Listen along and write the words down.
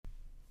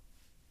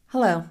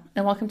Hello,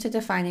 and welcome to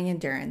Defining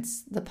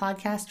Endurance, the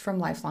podcast from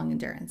Lifelong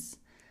Endurance.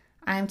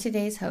 I am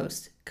today's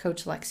host,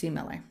 Coach Lexi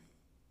Miller.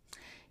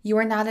 You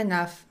are not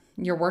enough,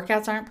 your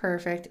workouts aren't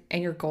perfect,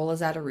 and your goal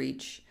is out of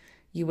reach.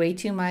 You weigh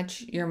too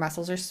much, your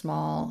muscles are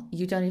small,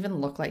 you don't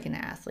even look like an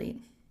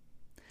athlete.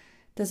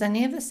 Does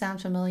any of this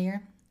sound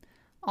familiar?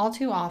 All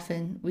too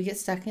often, we get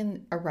stuck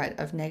in a rut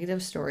of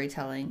negative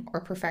storytelling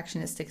or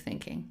perfectionistic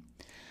thinking.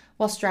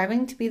 While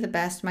striving to be the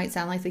best might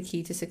sound like the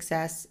key to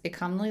success, it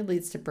commonly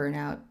leads to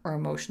burnout or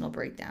emotional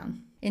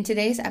breakdown. In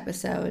today's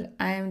episode,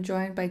 I am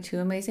joined by two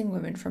amazing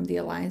women from the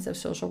Alliance of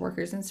Social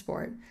Workers in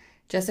Sport,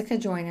 Jessica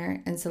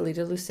Joyner and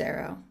Salida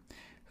Lucero,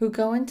 who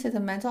go into the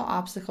mental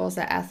obstacles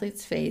that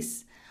athletes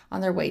face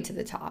on their way to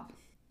the top.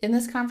 In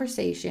this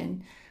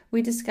conversation,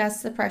 we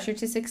discuss the pressure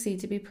to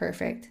succeed to be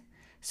perfect,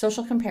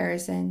 social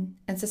comparison,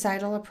 and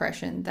societal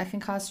oppression that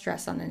can cause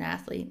stress on an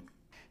athlete.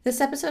 This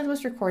episode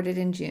was recorded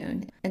in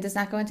June and does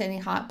not go into any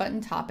hot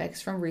button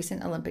topics from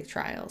recent Olympic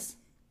trials.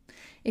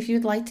 If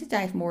you'd like to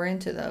dive more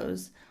into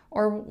those,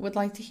 or would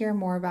like to hear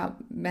more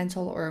about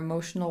mental or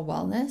emotional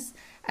wellness,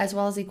 as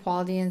well as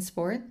equality in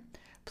sport,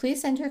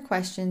 please send your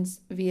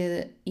questions via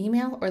the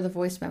email or the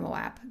voice memo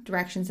app,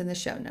 directions in the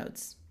show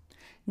notes.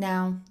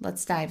 Now,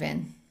 let's dive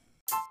in.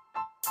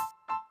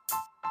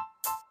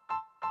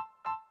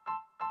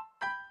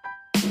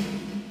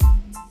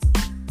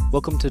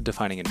 Welcome to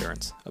Defining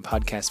Endurance, a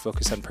podcast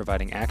focused on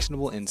providing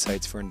actionable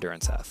insights for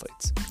endurance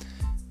athletes.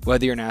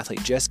 Whether you're an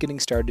athlete just getting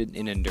started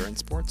in endurance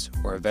sports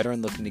or a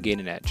veteran looking to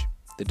gain an edge,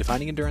 the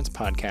Defining Endurance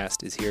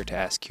podcast is here to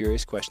ask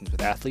curious questions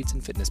with athletes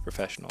and fitness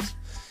professionals,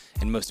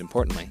 and most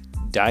importantly,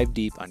 dive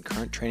deep on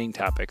current training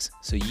topics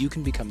so you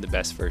can become the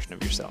best version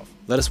of yourself.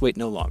 Let us wait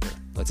no longer.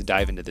 Let's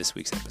dive into this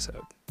week's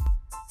episode.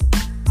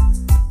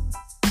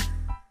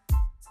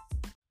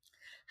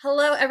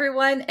 Hello,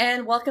 everyone,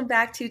 and welcome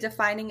back to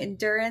Defining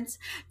Endurance.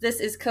 This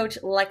is Coach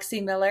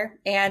Lexi Miller,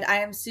 and I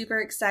am super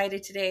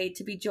excited today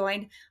to be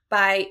joined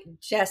by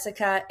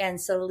Jessica and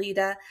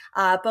Salida,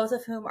 both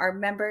of whom are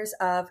members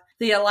of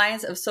the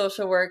Alliance of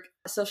Social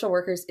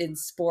Workers in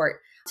Sport.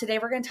 Today,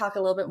 we're going to talk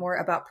a little bit more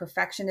about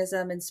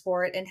perfectionism in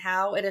sport and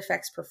how it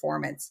affects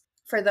performance.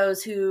 For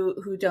those who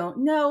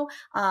don't know,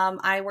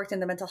 I worked in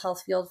the mental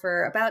health field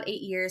for about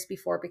 8 years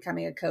before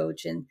becoming a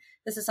coach, and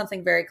this is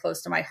something very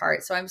close to my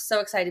heart. So I'm so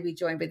excited to be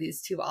joined by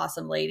these two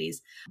awesome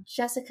ladies.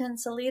 Jessica and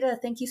Salida,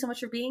 thank you so much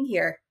for being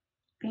here.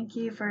 Thank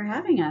you for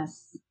having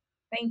us.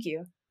 Thank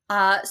you.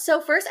 So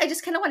first, I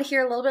just kind of want to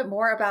hear a little bit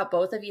more about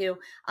both of you,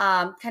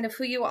 kind of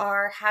who you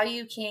are, how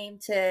you came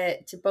to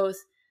both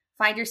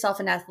find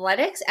yourself in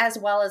athletics as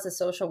well as a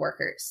social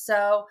worker.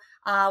 So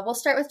we'll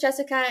start with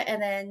Jessica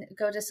and then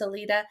go to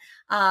Salida.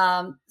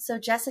 So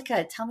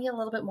Jessica, tell me a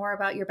little bit more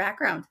about your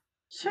background.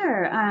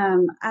 Sure.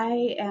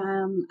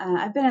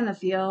 I've been in the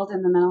field,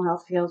 in the mental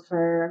health field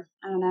for,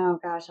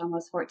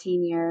 almost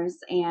 14 years,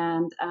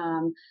 and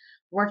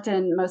worked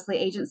in mostly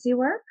agency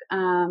work.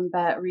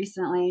 But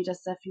recently,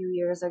 just a few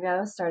years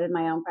ago, started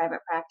my own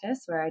private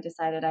practice where I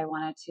decided I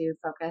wanted to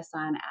focus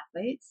on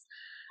athletes.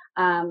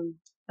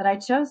 But I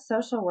chose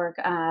social work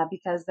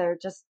because there are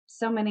just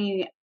so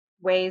many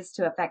ways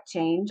to affect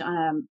change on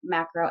a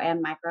macro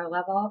and micro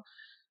level.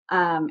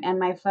 And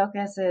my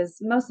focus is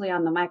mostly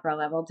on the micro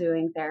level,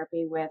 doing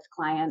therapy with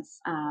clients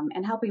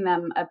and helping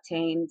them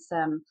obtain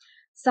some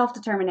self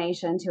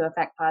determination to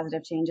affect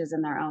positive changes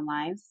in their own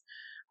lives.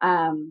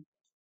 And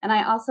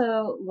I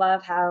also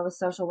love how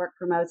social work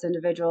promotes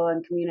individual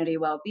and community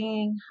well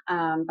being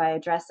by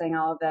addressing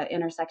all of the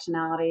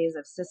intersectionalities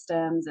of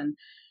systems and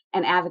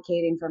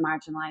advocating for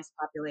marginalized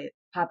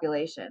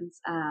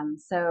populations.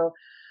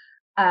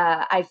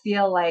 I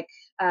feel like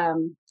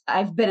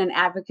I've been an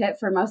advocate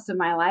for most of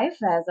my life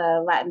as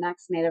a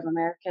Latinx Native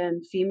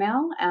American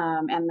female,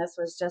 and this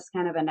was just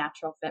kind of a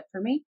natural fit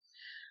for me.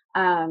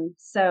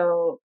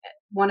 So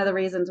one of the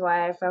reasons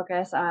why I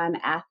focus on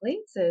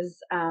athletes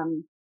is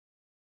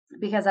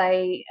because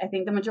I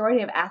think the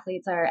majority of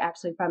athletes are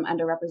actually from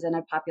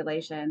underrepresented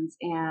populations,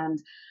 and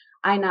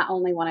I not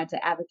only wanted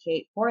to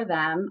advocate for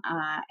them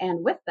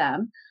and with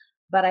them,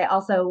 but I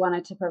also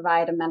wanted to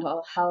provide a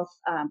mental health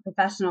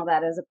professional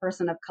that is a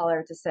person of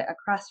color to sit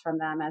across from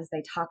them as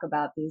they talk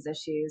about these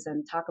issues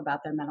and talk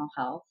about their mental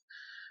health,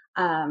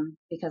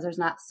 because there's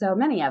not so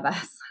many of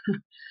us.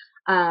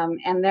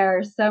 And there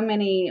are so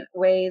many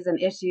ways and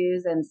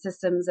issues and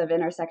systems of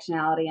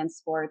intersectionality in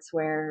sports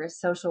where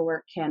social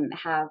work can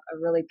have a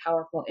really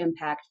powerful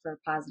impact for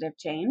positive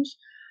change.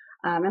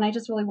 And I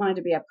just really wanted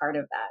to be a part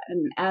of that.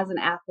 And as an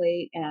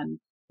athlete and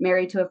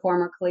married to a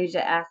former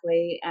collegiate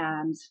athlete,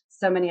 and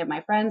so many of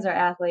my friends are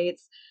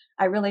athletes,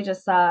 I really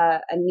just saw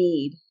a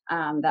need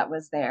that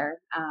was there,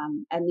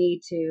 a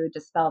need to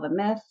dispel the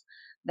myth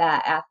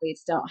that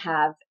athletes don't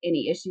have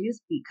any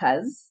issues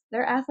because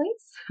they're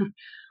athletes.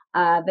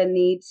 The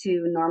need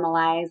to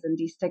normalize and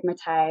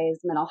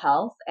destigmatize mental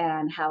health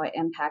and how it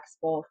impacts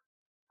both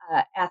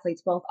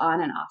athletes both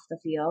on and off the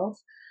field.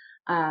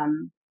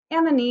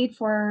 And the need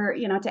for,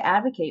 to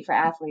advocate for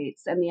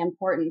athletes and the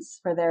importance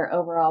for their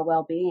overall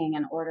well-being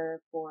in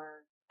order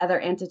for other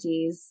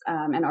entities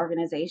and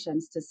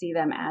organizations to see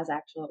them as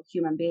actual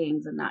human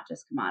beings and not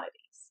just commodities.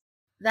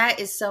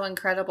 That is so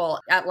incredible.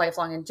 At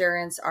Lifelong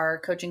Endurance, our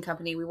coaching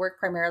company, we work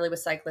primarily with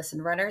cyclists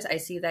and runners. I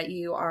see that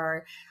you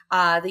are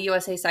the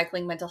USA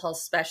Cycling Mental Health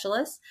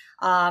Specialist.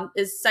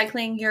 Is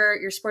cycling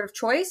your sport of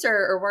choice,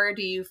 or where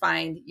do you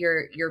find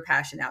your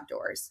passion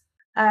outdoors?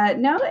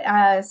 No,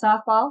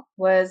 softball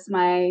was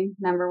my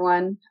number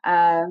one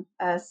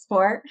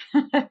sport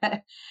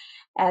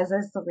as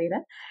a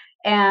Salida.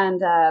 And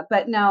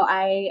but no,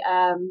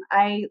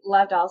 I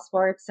loved all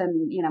sports,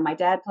 and my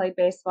dad played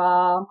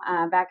baseball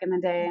back in the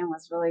day and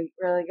was really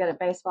good at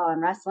baseball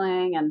and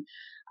wrestling, and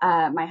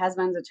my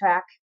husband's a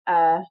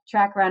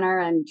track runner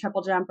and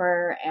triple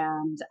jumper,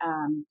 and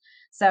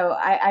so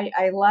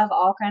I love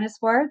all kind of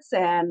sports,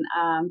 and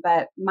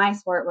but my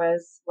sport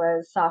was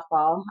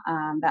softball.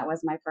 That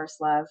was my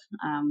first love.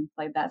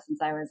 Played that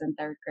since I was in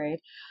third grade.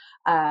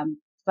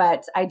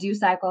 But I do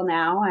cycle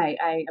now.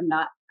 I am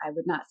not. I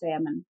would not say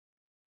I'm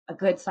a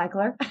good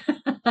cycler,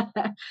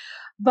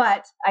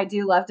 but I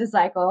do love to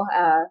cycle.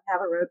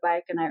 Have a road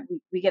bike, and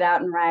we get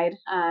out and ride.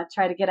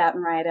 Try to get out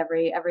and ride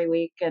every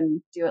week,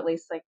 and do at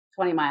least like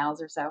 20 miles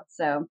or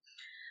so.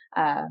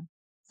 Uh,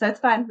 so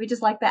it's fun. We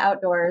just like the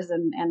outdoors,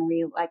 and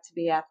we like to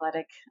be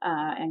athletic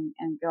and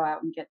go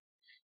out and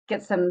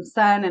get some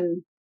sun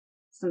and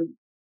some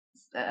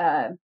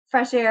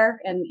fresh air,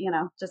 and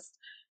just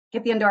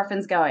get the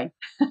endorphins going.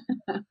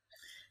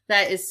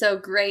 That is so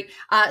great.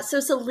 So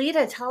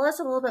Salida, tell us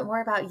a little bit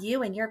more about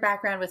you and your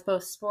background with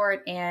both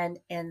sport and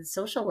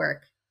social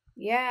work.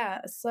 Yeah,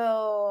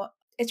 so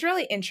it's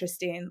really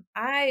interesting.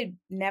 I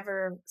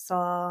never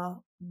saw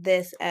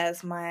this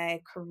as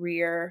my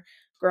career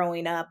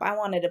growing up. I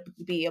wanted to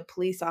be a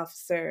police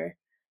officer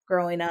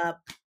growing up.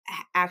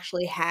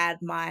 Actually had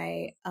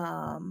my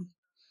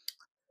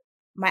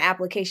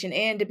application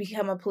in to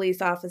become a police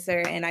officer,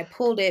 and I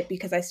pulled it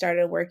because I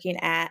started working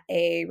at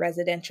a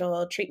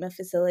residential treatment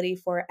facility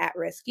for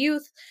at-risk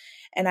youth,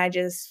 and I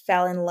just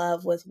fell in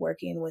love with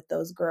working with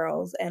those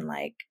girls and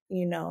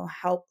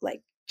help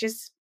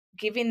just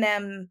giving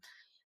them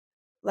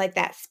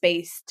that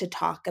space to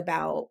talk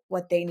about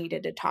what they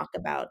needed to talk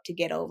about to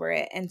get over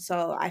it. And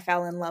so I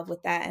fell in love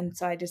with that, and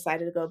so I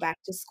decided to go back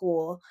to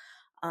school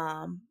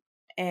um,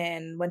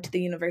 and went to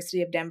the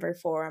University of Denver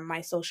for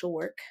my social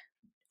work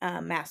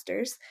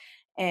master's.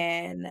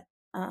 And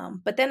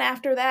but then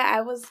after that,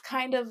 I was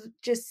kind of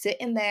just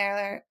sitting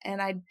there,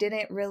 and I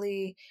didn't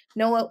really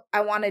know what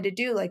I wanted to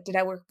do. Like, did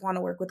I want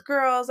to work with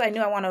girls? I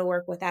knew I wanted to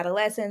work with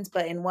adolescents,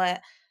 but in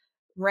what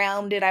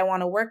realm did I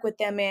want to work with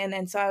them in?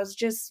 And so I was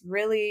just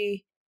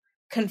really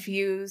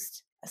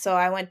confused. So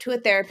I went to a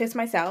therapist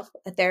myself,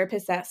 a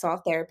therapist that saw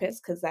therapists,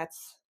 because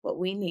that's what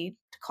we need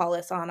to call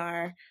us on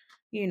our,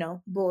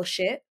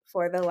 bullshit,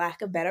 for the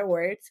lack of better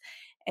words.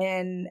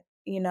 And,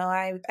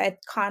 I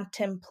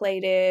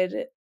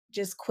contemplated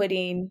just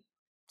quitting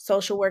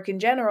social work in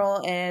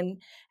general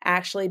and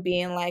actually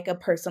being like a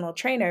personal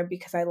trainer,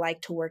 because I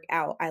like to work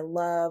out. I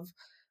love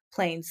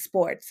playing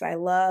sports. I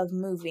love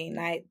moving.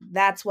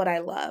 That's what I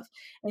love.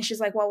 And she's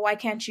like, "Well, why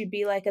can't you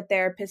be like a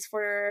therapist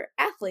for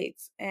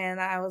athletes?" And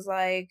I was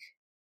like,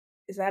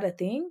 "Is that a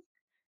thing?"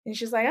 And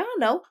she's like, "I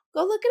don't know.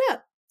 Go look it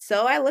up."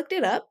 So I looked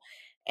it up,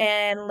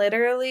 and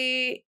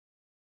literally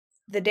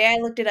the day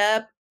I looked it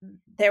up,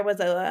 there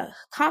was a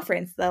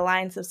conference. The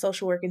Alliance of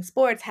Social Work in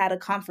Sports had a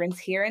conference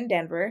here in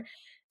Denver,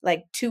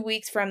 like 2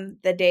 weeks from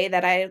the day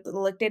that I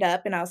looked it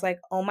up. And I was like,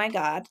 "Oh my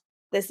God,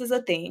 this is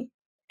a thing."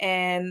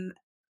 And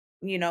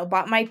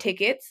bought my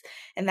tickets,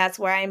 and that's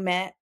where I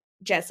met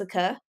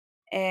Jessica,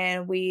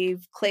 and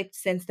we've clicked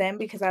since then,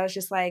 because I was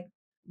just like,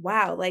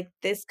 wow, like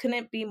this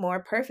couldn't be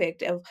more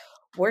perfect of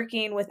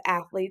working with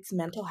athletes'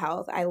 mental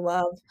health. I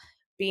love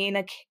being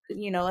a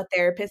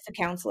therapist, a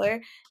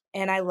counselor,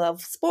 and I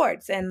love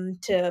sports,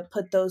 and to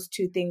put those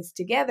two things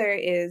together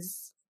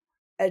is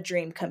a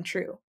dream come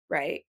true,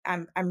 right?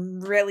 I'm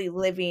really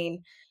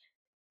living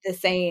the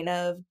saying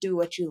of do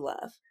what you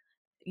love.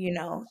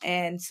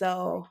 And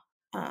so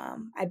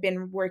I've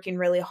been working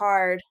really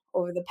hard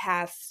over the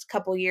past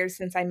couple years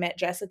since I met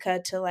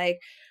Jessica to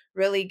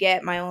really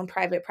get my own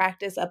private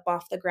practice up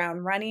off the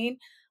ground running,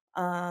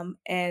 and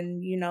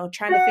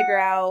trying to figure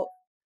out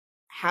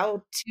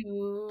how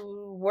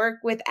to work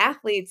with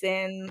athletes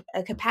in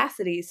a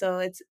capacity. So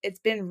it's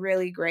been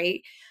really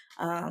great.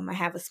 I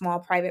have a small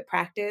private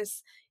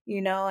practice,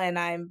 and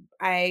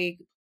I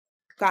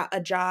got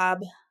a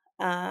job.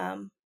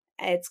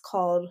 It's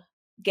called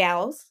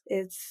GALS.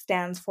 It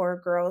stands for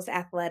Girls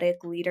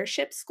Athletic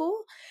Leadership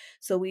School.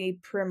 So we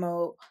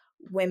promote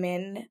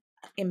women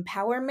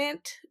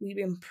empowerment.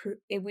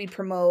 We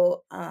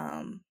promote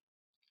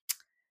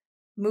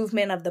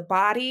movement of the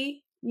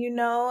body,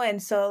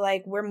 and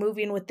so we're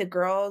moving with the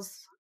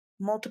girls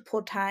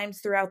multiple times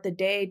throughout the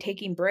day,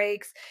 taking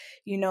breaks.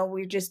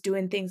 We're just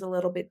doing things a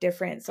little bit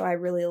different. So I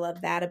really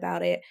love that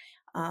about it.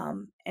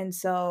 And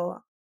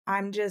so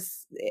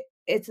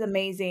it's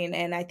amazing.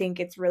 And I think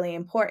it's really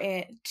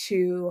important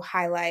to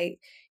highlight,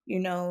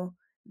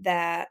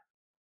 that,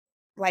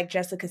 like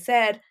Jessica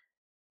said,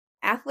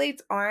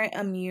 athletes aren't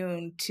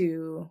immune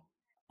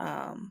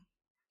um,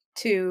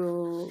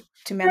 to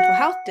mental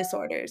health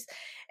disorders.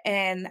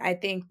 And I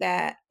think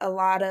that a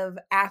lot of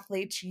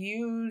athletes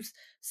use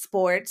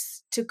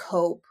sports to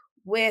cope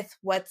with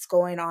what's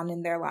going on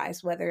in their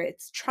lives, whether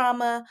it's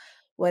trauma,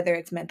 whether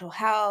it's mental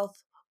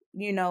health,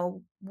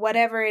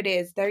 whatever it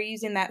is, they're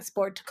using that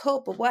sport to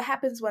cope. But what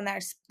happens when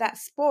that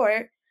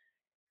sport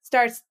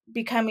starts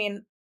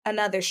becoming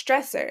another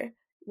stressor?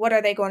 What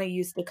are they going to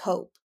use to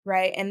cope,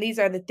 right? And these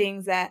are the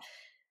things that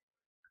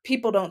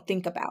people don't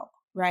think about,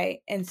 right?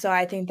 And so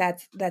I think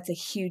that's a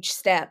huge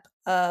step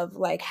of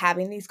like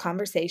having these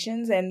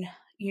conversations, and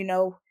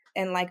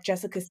like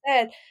Jessica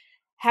said,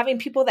 having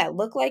people that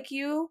look like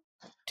you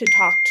to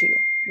talk to,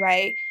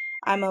 right?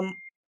 I'm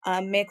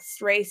a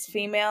mixed race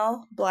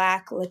female,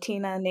 Black,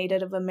 Latina,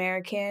 Native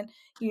American,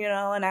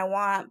 and I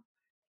want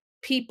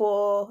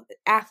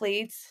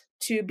athletes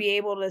to be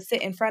able to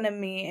sit in front of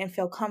me and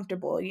feel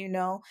comfortable,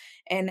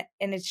 and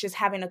it's just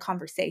having a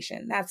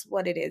conversation. That's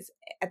what it is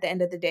at the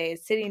end of the day,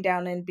 is sitting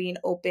down and being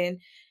open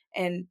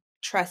and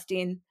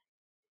trusting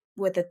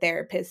with a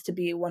therapist to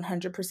be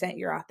 100%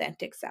 your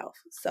authentic self.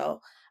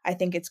 So I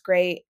think it's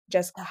great.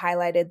 Jessica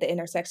highlighted the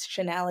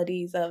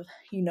intersectionalities of,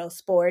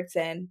 sports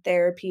and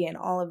therapy and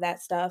all of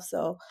that stuff.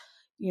 So,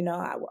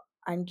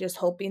 I'm just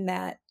hoping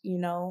that,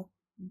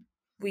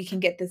 we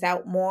can get this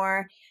out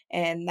more,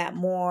 and that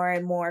more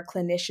and more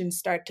clinicians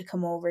start to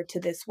come over to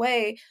this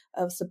way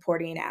of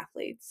supporting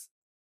athletes.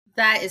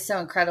 That is so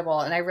incredible.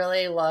 And I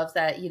really love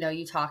that,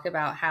 you talk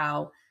about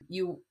how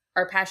you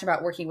are passionate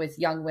about working with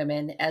young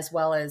women, as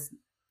well as,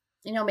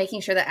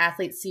 making sure that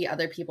athletes see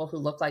other people who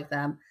look like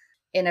them.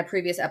 In a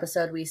previous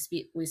episode,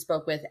 we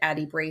spoke with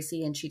Addie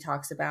Bracy, and she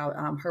talks about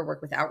her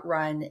work with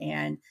Outrun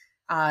and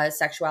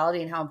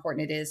sexuality, and how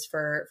important it is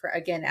for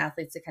again,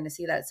 athletes to kind of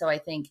see that. So I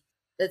think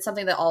that's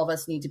something that all of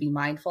us need to be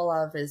mindful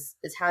of, is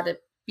how to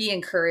be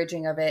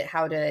encouraging of it,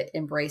 how to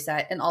embrace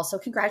that. And also,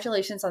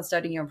 congratulations on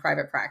starting your own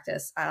private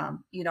practice. I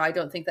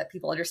don't think that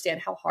people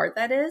understand how hard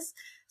that is.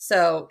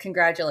 So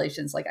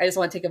congratulations. Like, I just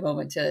want to take a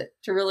moment to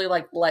really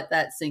like let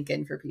that sink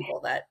in for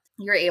people, that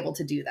you're able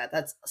to do that.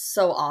 That's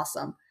so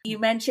awesome. You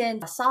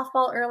mentioned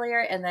softball earlier,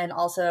 and then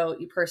also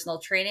your personal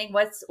training.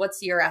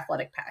 What's your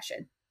athletic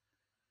passion?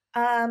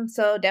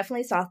 So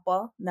definitely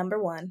softball,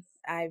 number one.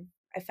 I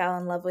fell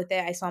in love with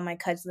it. I saw my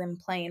cousin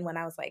playing when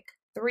I was like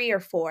 3 or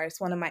 4.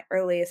 It's one of my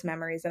earliest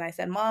memories. And I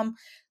said, Mom,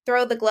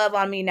 throw the glove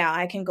on me now.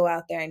 I can go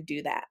out there and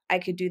do that. I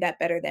could do that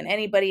better than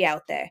anybody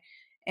out there.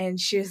 And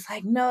she was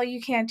like, no,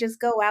 you can't just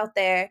go out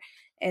there.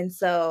 And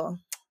so,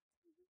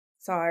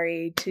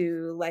 sorry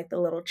to like the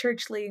little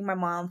church league, my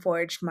mom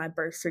forged my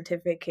birth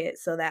certificate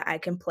so that I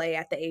can play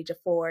at the age of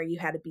 4. You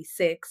had to be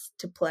 6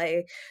 to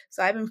play.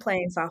 So I've been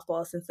playing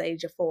softball since the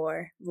age of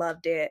 4.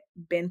 Loved it.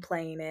 Been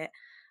playing it.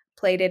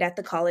 Played it at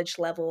the college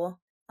level.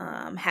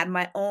 Had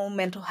my own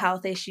mental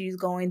health issues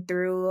going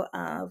through,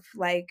 of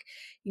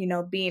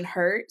being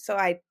hurt. So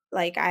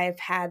I've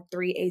had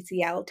 3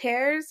 ACL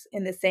tears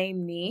in the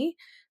same knee.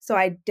 So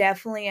I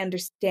definitely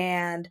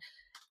understand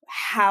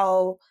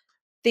how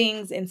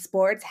things in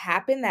sports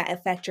happen that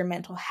affect your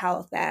mental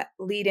health, that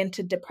lead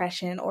into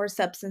depression or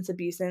substance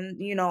abuse,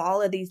 and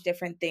all of these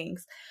different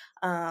things.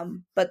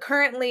 But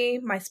currently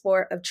my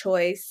sport of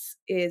choice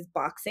is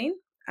boxing.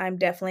 I'm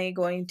definitely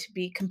going to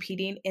be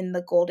competing in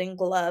the Golden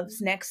Gloves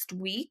next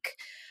week.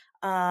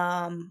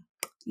 Yeah,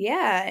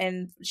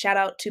 and shout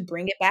out to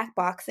Bring It Back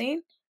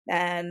Boxing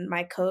and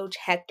my coach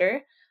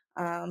Hector.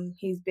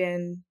 He's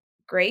been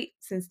great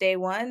since day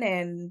one,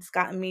 and it's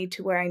gotten me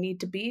to where I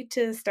need to be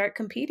to start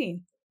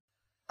competing.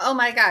 Oh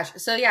my gosh.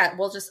 So yeah,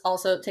 we'll just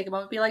also take a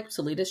moment and be like,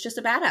 Salita's just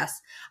a badass.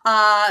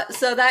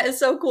 So that is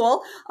so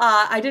cool.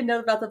 I didn't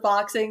know about the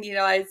boxing.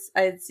 I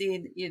had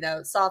seen,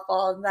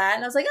 softball and that.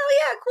 And I was like, oh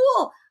yeah,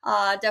 cool.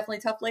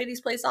 Definitely tough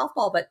ladies play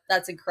softball, but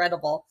that's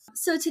incredible.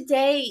 So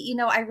today,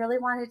 I really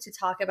wanted to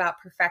talk about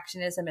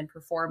perfectionism and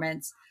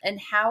performance and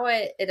how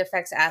it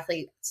affects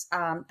athletes.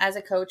 As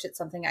a coach, it's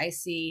something I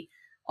see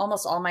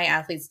almost all my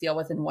athletes deal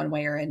with in one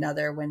way or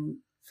another when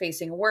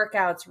facing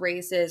workouts,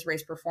 races,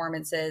 race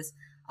performances.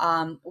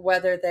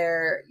 Whether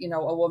they're,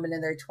 a woman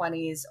in their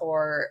 20s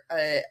or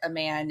a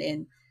man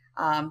in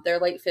their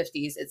late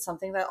 50s, it's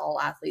something that all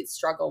athletes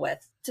struggle with.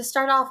 To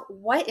start off,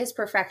 what is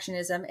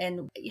perfectionism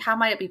and how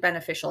might it be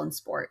beneficial in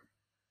sport?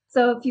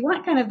 So if you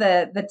want kind of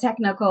the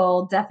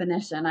technical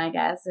definition, I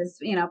guess, is,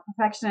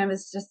 perfectionism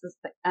is just this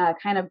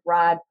kind of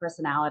broad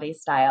personality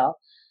style.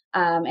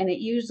 And it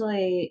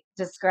usually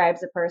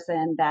describes a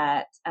person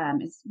that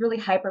is really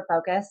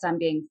hyper-focused on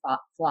being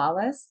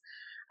flawless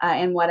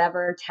in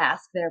whatever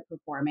task they're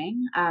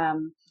performing.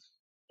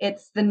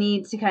 It's the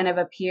need to kind of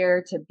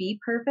appear to be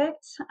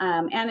perfect,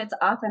 and it's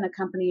often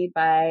accompanied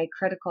by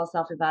critical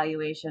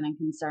self-evaluation and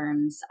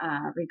concerns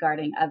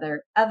regarding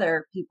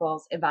other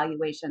people's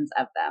evaluations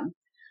of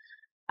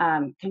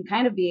them. Can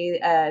kind of be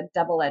a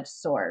double-edged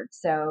sword.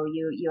 So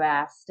you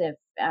asked if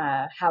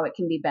how it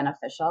can be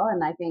beneficial,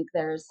 and I think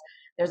there's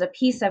a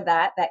piece of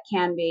that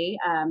can be.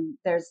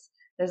 There's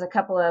a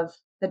couple of,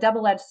 the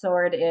double-edged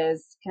sword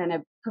is kind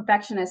of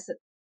perfectionists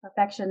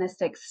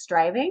perfectionistic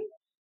striving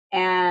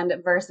and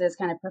versus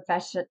kind of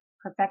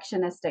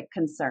perfectionistic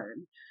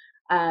concern.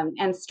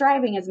 And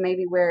striving is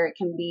maybe where it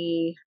can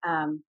be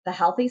the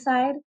healthy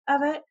side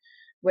of it,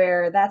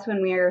 where that's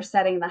when we're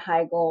setting the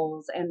high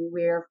goals and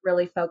we're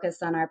really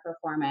focused on our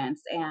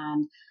performance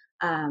and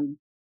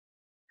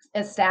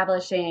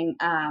establishing,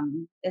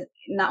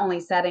 not only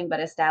setting, but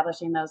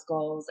establishing those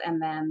goals.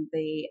 And then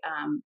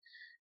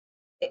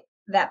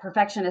that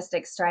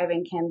perfectionistic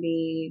striving can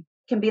be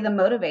the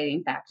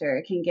motivating factor.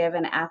 It can give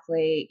an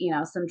athlete,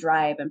 some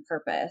drive and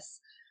purpose.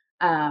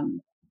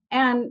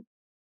 And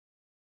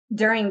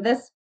during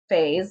this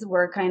phase,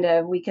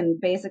 we can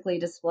basically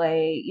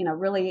display,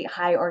 really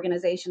high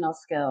organizational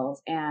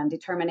skills and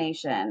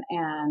determination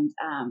and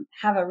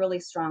have a really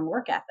strong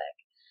work ethic.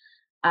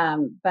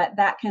 But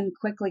that can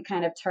quickly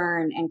kind of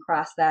turn and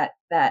cross that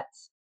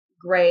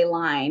gray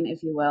line,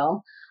 if you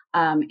will,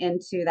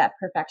 into that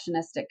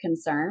perfectionistic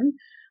concern,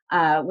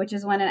 which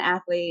is when an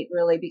athlete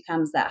really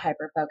becomes that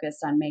hyper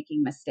focused on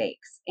making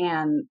mistakes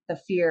and the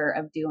fear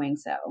of doing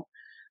so.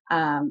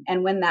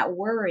 And when that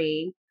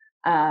worry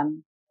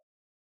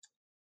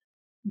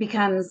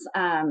becomes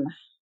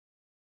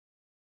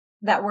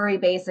that worry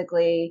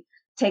basically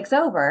takes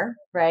over,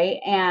 right?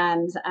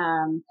 And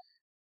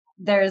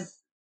there's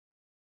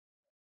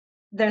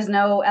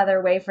no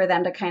other way for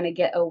them to kind of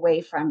get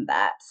away from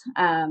that.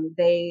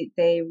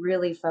 They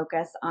really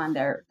focus on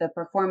the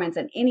performance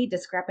and any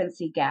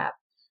discrepancy gap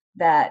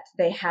that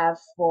they have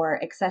for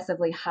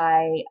excessively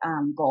high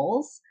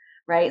goals,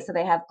 right? So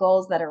they have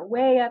goals that are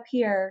way up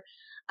here,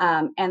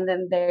 and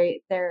then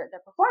their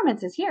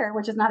performance is here,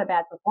 which is not a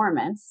bad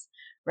performance,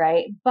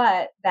 right?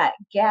 But that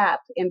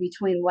gap in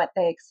between what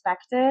they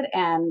expected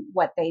and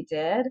what they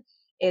did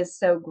is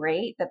so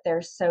great that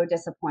they're so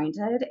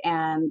disappointed,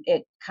 and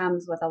it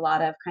comes with a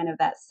lot of kind of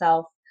that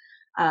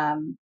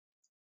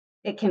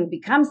it can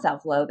become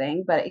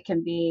self-loathing, but it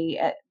can be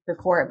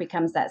before it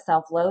becomes that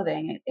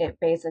self-loathing, it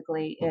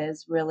basically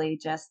is really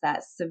just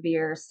that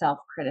severe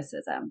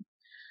self-criticism.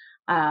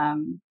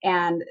 And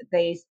an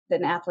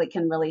athlete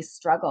can really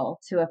struggle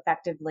to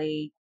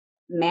effectively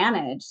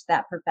manage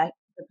that the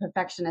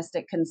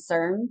perfectionistic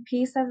concern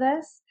piece of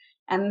this.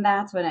 And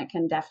that's when it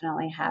can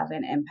definitely have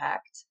an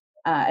impact,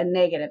 a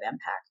negative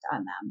impact on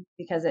them,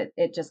 because it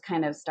just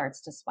kind of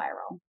starts to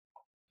spiral.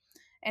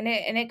 And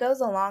it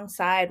goes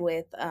alongside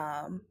with,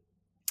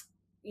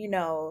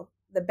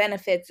 the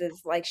benefits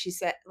is, like she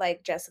said,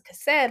 like Jessica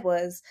said,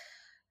 was,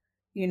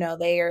 they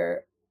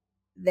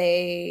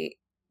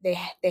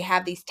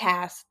have these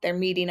tasks, they're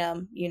meeting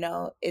them,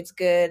 it's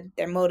good,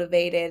 they're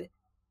motivated,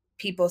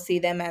 people see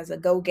them as a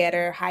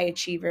go-getter, high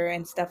achiever,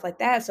 and stuff like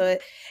that. So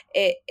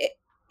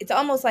it's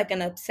almost like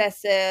an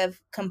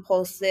obsessive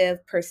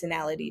compulsive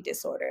personality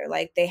disorder.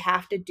 Like they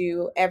have to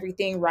do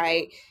everything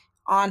right,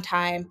 on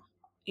time,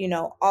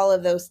 all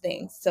of those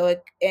things. So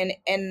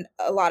and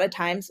a lot of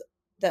times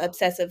the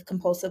obsessive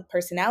compulsive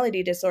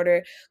personality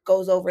disorder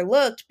goes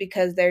overlooked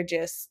because they're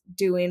just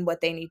doing what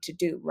they need to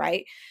do,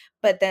 right?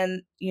 But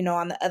then,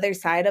 on the other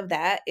side of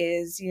that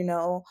is,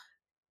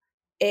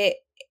 it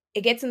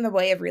it gets in the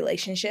way of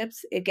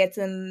relationships. It gets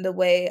in the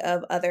way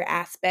of other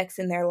aspects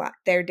in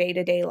their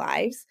day-to-day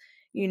lives,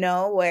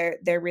 where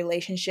their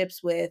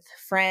relationships with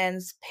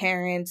friends,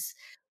 parents,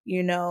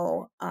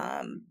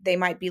 they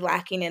might be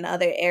lacking in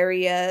other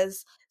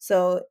areas.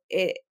 So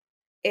it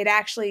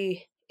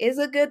actually is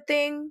a good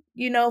thing,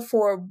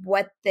 for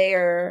what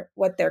their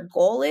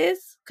goal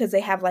is, because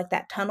they have like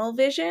that tunnel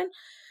vision,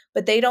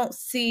 but they don't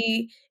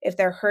see if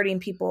they're hurting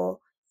people,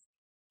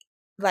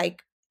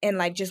 like, and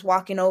like just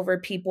walking over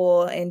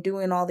people and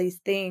doing all these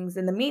things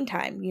in the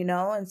meantime,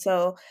 And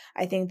so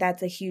I think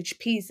that's a huge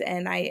piece.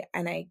 And I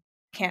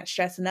can't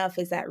stress enough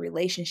is that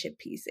relationship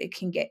piece. It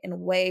can get in the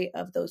way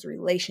of those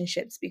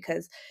relationships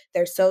because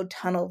they're so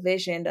tunnel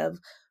visioned of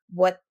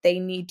what they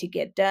need to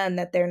get done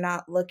that they're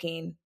not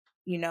looking,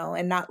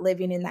 and not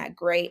living in that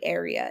gray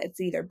area.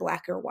 It's either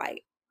black or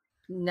white.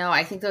 No,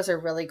 I think those are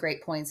really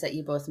great points that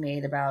you both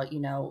made about,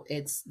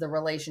 it's the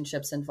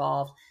relationships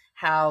involved,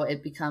 how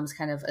it becomes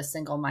kind of a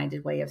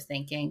single-minded way of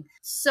thinking.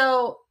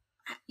 So,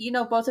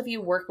 both of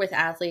you work with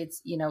athletes,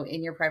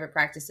 in your private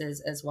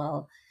practices as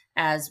well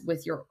as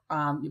with your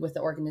with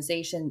the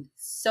organization.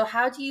 So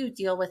how do you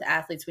deal with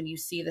athletes when you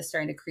see this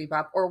starting to creep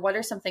up, or what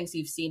are some things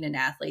you've seen in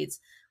athletes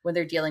when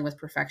they're dealing with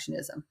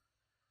perfectionism?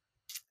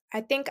 I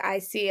think I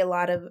see a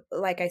lot of,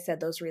 like I said,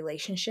 those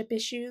relationship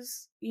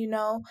issues,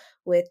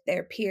 with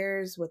their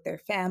peers, with their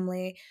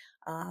family,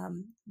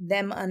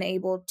 them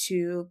unable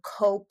to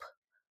cope,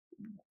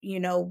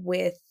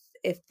 with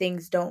if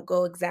things don't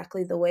go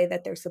exactly the way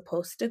that they're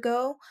supposed to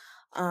go.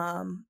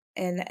 And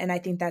I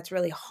think that's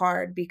really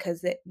hard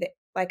because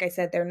like I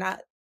said,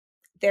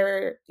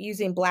 they're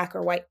using black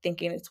or white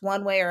thinking. It's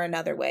one way or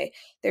another way.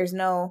 There's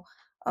no,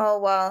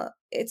 oh, well,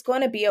 it's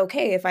going to be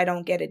okay if I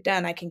don't get it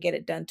done. I can get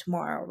it done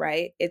tomorrow,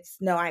 right? It's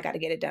no, I got to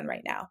get it done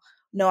right now.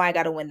 No, I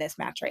got to win this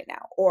match right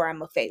now, or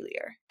I'm a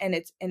failure. And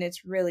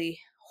it's really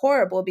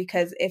horrible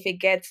because if it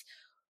gets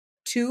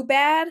too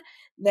bad,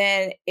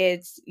 then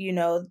it's,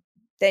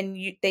 then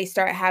they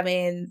start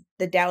having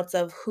the doubts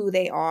of who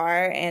they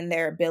are and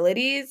their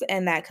abilities,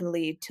 and that can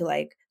lead to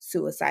like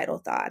suicidal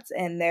thoughts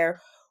and their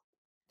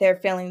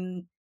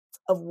feeling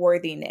of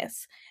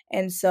worthiness.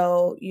 And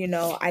so,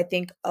 I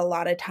think a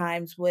lot of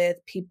times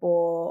with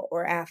people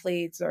or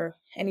athletes or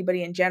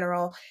anybody in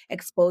general,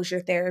 exposure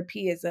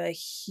therapy is a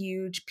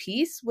huge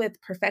piece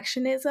with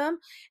perfectionism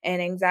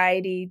and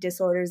anxiety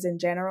disorders in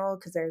general,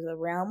 because there's a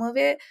realm of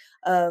it,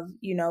 of,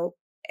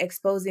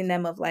 exposing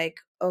them of like,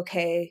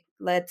 okay,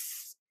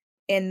 let's,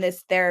 in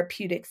this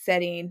therapeutic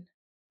setting,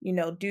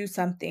 do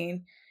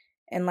something,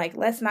 and like,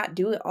 let's not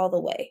do it all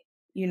the way.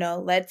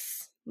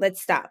 Let's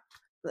stop.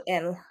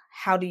 And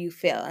how do you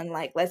feel? And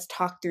like, let's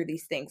talk through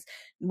these things.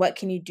 What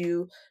can you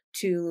do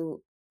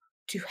to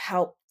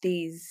help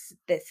this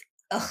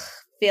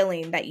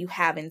feeling that you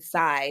have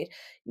inside,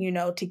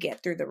 to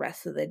get through the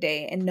rest of the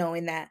day, and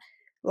knowing that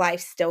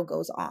life still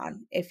goes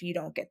on if you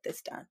don't get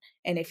this done,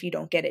 and if you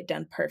don't get it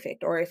done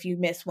perfect, or if you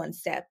miss one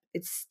step,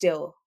 it's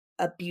still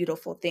a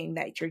beautiful thing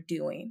that you're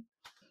doing.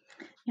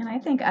 And I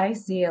think I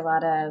see a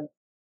lot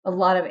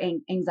of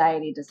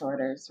anxiety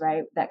disorders,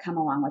 right, that come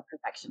along with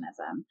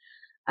perfectionism.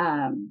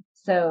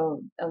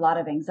 So a lot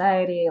of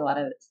anxiety, a lot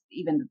of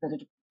even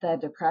the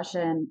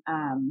depression,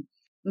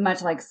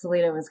 much like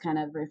Salita was kind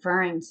of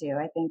referring to.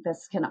 I think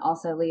this can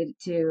also lead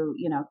to,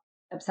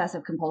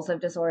 obsessive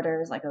compulsive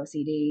disorders like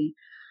OCD.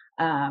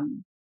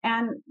 And,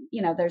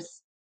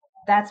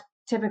 that's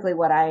typically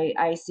what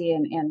I see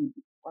in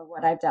or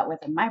what I've dealt with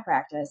in my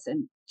practice,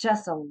 and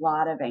just a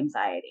lot of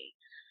anxiety.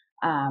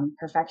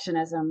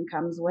 Perfectionism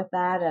comes with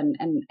that,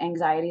 and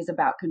anxiety is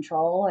about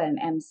control,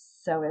 and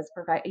so is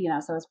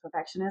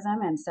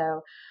perfectionism. And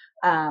so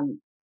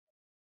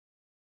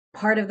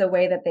part of the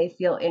way that they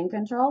feel in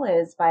control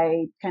is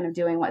by kind of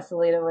doing what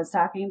Salita was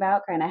talking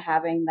about, kind of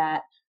having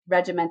that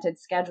regimented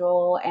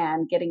schedule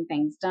and getting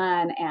things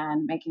done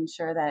and making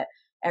sure that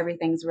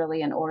everything's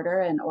really in order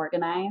and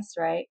organized,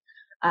 right?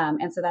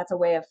 And so that's a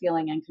way of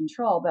feeling in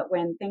control. But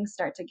when things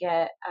start to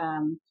get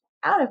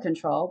out of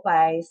control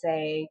by,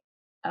 say,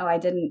 oh, I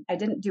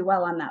didn't do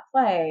well on that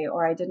play,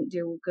 or I didn't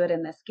do good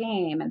in this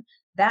game, and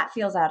that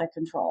feels out of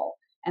control.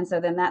 And so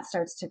then that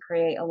starts to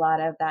create a lot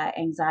of that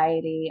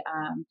anxiety,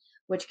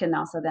 which can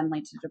also then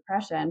lead to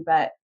depression.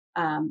 But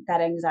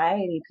that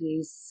anxiety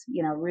piece,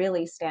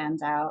 really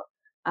stands out.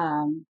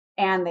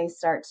 And they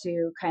start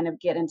to kind of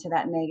get into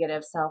that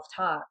negative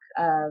self-talk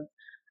of,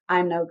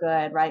 I'm no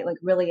good, right? Like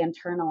really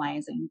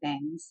internalizing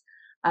things.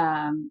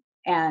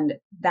 And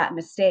that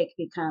mistake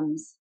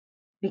becomes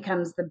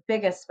the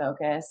biggest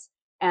focus,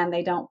 and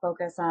they don't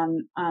focus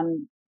on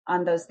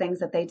those things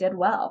that they did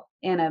well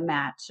in a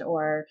match,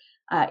 or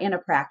in a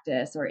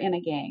practice, or in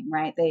a game,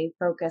 right? They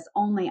focus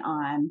only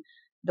on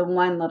the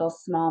one little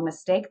small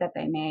mistake that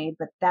they made,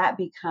 but that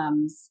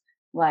becomes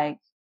like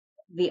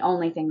the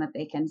only thing that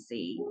they can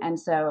see. And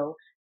so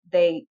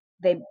they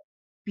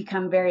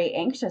become very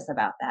anxious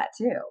about that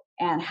too.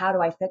 And how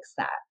do I fix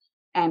that?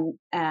 And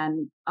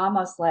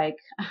almost like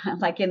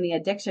like in the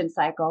addiction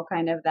cycle,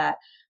 kind of that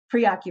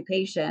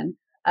preoccupation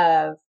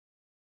of,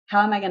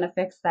 how am I going to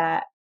fix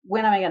that?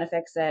 When am I going to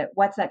fix it?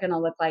 What's that going to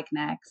look like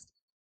next?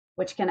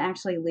 Which can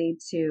actually lead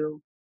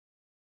to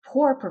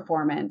poor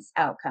performance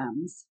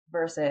outcomes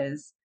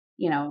versus,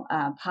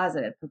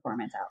 positive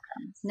performance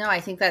outcomes. No, I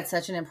think that's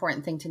such an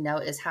important thing to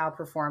note, is how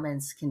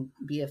performance can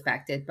be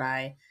affected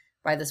by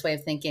this way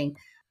of thinking.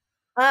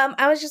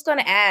 I was just going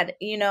to add,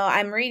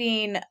 I'm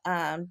reading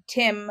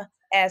Tim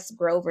S.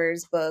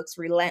 Grover's books,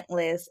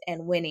 Relentless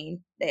and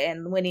Winning,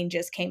 and Winning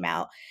just came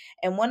out.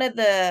 And one of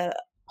the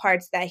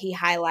parts that he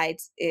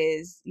highlights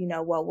is,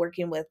 while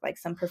working with like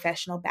some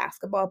professional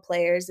basketball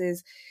players,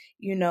 is,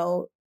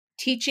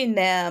 teaching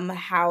them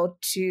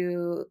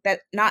that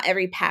not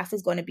every pass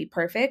is going to be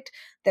perfect,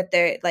 that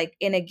they're like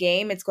in a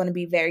game, it's going to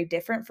be very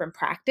different from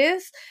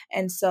practice.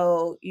 And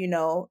so,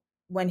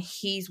 when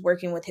he's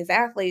working with his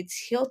athletes,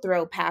 he'll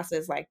throw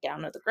passes like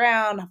down to the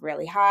ground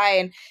really high,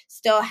 and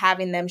still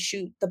having them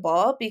shoot the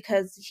ball,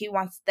 because he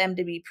wants them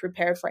to be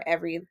prepared for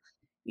every,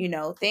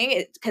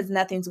 thing, because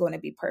nothing's going to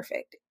be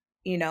perfect.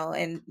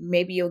 And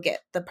maybe you'll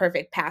get the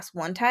perfect pass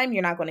one time,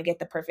 you're not going to get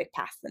the perfect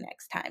pass the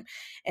next time.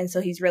 And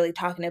so he's really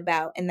talking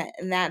about, and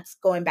that's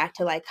going back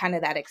to like kind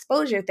of that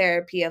exposure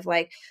therapy of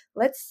like,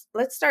 let's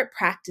start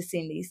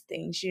practicing these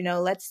things,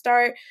 let's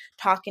start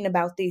talking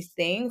about these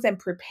things and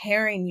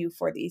preparing you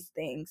for these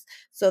things.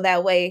 So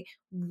that way,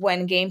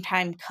 when game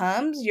time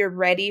comes, you're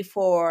ready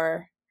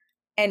for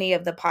any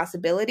of the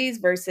possibilities,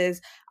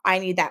 versus I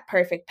need that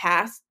perfect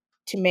pass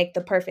to make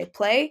the perfect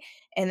play.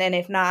 And then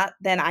if not,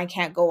 then I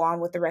can't go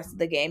on with the rest of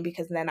the game,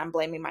 because then I'm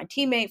blaming my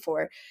teammate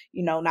for,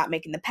 not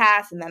making the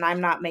pass, and then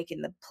I'm not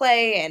making the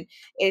play. And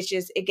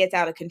it gets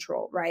out of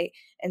control. Right.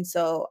 And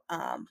so,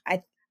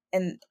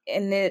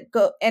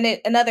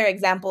 another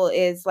example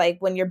is like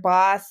when your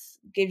boss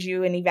gives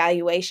you an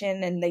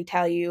evaluation and they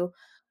tell you,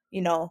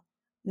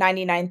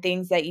 99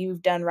 things that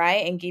you've done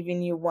right, and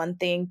giving you one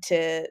thing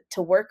to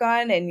work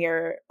on, and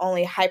you're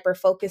only hyper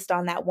focused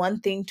on that one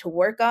thing to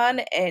work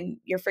on, and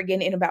you're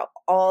forgetting about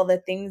all the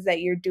things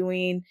that you're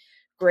doing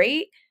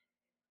great,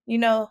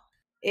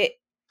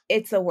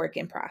 it's a work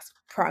in progress.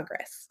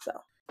 So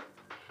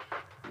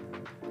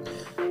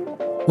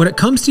when it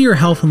comes to your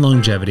health and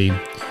longevity,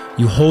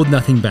 you hold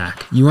nothing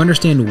back. You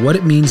understand what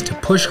it means to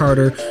push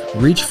harder,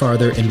 reach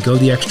farther, and go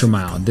the extra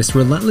mile. This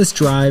relentless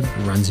drive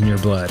runs in your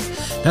blood.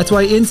 That's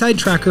why Inside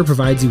Tracker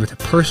provides you with a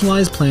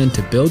personalized plan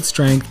to build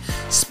strength,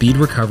 speed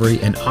recovery,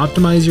 and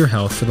optimize your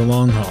health for the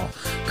long haul.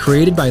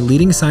 Created by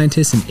leading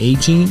scientists in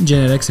aging,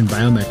 genetics, and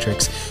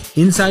biometrics,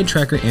 Inside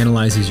Tracker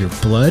analyzes your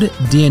blood,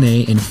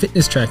 DNA, and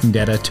fitness tracking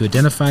data to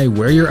identify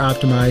where you're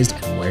optimized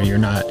and where you're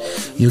not.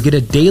 You'll get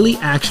a daily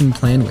action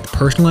plan with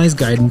personalized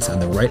guidance on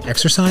the right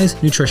exercise,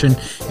 nutrition,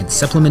 and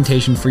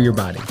supplementation for your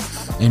body.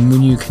 And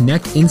when you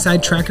connect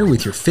Inside Tracker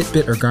with your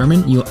Fitbit or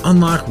Garmin, you'll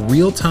unlock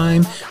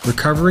real-time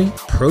recovery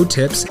pro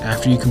tips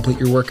after you complete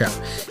your workout.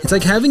 It's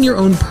like having your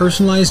own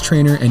personalized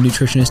trainer and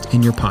nutritionist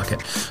in your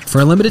pocket.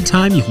 For a limited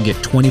time, you can get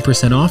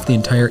 20% off the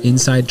entire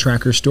Inside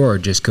Tracker store.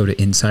 Just go to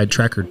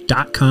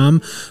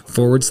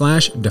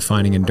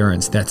insidetracker.com/defining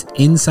endurance. That's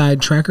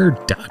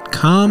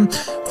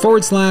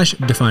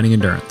insidetracker.com/defining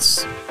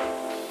endurance.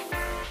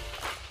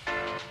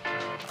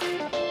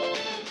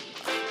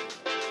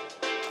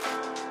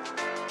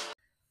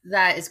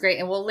 That is great.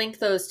 And we'll link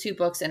those 2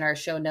 books in our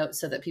show notes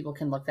so that people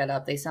can look that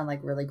up. They sound like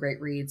really great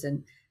reads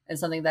and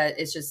something that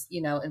is just,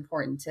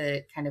 important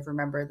to kind of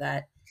remember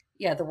that,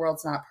 yeah, the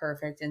world's not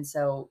perfect. And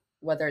so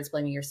whether it's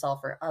blaming yourself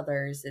or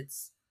others,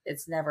 it's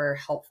never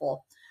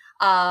helpful.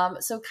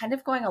 So kind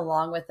of going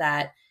along with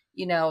that,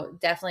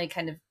 definitely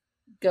kind of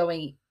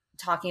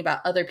talking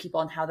about other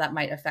people and how that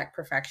might affect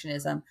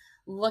perfectionism,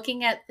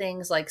 looking at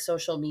things like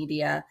social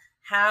media,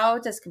 how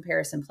does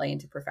comparison play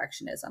into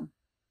perfectionism?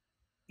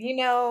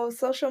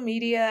 Social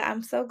media,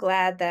 I'm so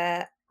glad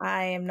that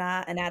I am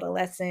not an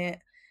adolescent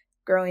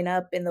growing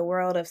up in the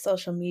world of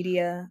social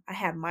media. I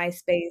had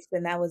MySpace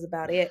and that was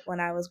about it when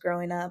I was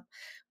growing up.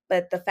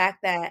 But the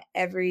fact that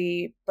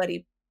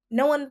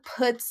no one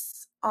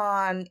puts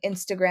on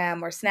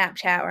Instagram or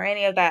Snapchat or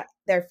any of that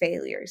their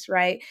failures,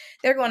 right?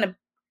 They're going to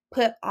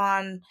put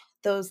on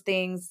those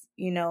things,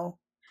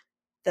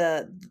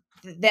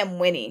 them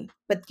winning,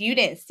 but you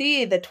didn't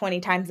see the 20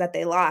 times that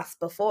they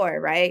lost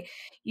before, right?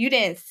 You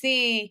didn't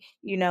see,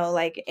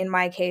 like in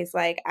my case,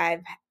 like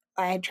I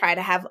try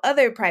to have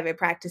other private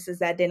practices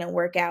that didn't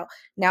work out.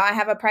 Now I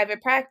have a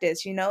private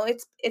practice,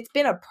 it's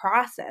been a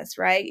process,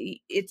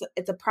 right?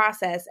 It's a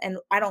process, and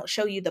I don't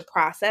show you the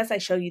process, I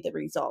show you the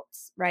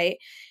results, right?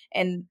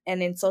 And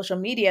in social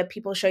media,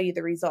 people show you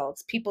the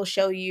results. People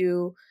show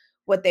you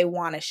what they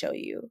want to show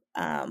you.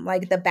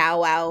 Like the Bow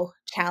Wow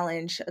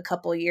challenge a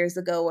couple years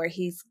ago where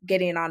he's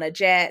getting on a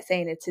jet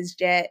saying it's his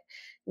jet.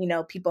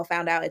 People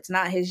found out it's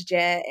not his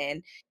jet,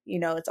 and,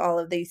 it's all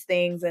of these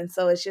things. And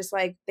so it's just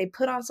like they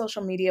put on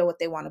social media what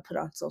they want to put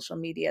on social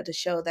media to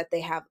show that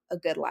they have a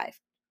good life.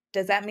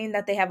 Does that mean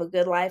that they have a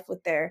good life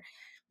with their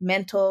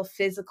mental,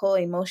 physical,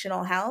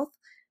 emotional health?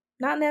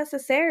 Not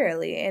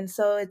necessarily. And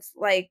so it's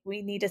like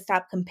we need to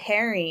stop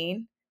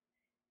comparing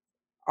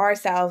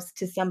ourselves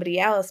to somebody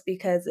else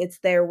because it's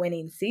their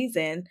winning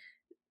season.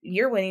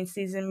 Your winning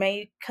season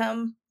may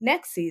come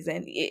next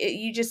season.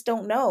 You just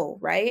don't know,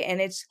 right?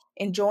 And it's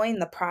enjoying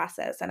the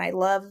process. And I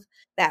love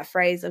that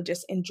phrase of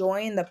just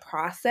enjoying the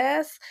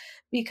process,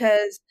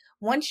 because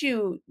once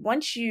you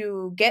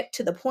get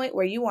to the point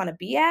where you want to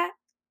be at,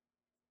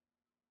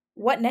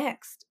 what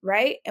next,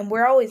 right? And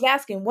we're always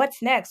asking,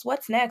 what's next?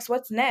 What's next?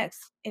 What's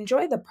next?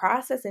 Enjoy the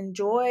process,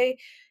 enjoy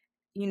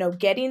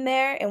getting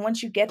there. And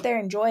once you get there,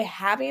 enjoy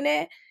having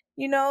it,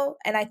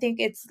 and I think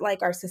it's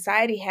like our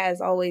society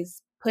has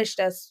always pushed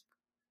us,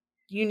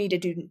 you need to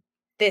do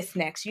this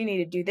next, you need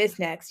to do this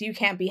next, you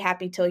can't be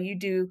happy till you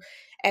do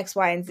X,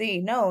 Y, and Z.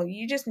 No,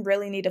 you just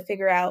really need to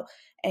figure out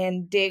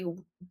and dig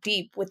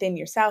deep within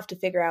yourself to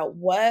figure out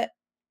what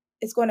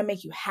is going to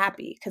make you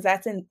happy, because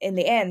that's in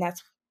the end,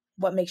 that's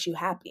what makes you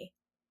happy.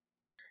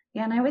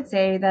 Yeah, and I would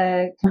say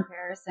the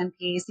comparison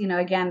piece,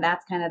 again,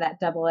 that's kind of that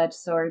double-edged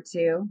sword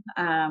too,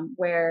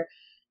 where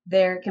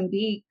there can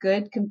be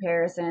good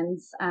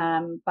comparisons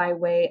by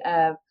way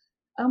of,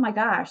 oh my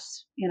gosh,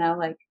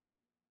 like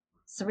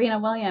Serena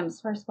Williams,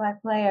 first Black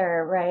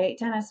player, right?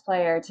 Tennis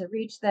player, to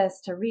reach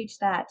this, to reach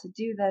that, to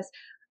do this.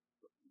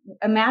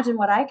 Imagine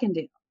what I can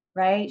do,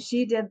 right?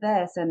 She did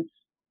this. And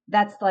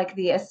that's like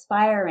the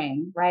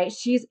aspiring, right?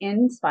 She's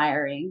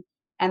inspiring.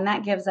 And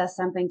that gives us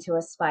something to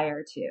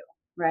aspire to,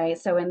 right?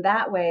 So in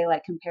that way,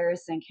 like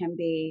comparison can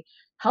be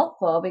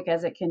helpful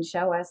because it can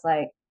show us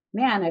like,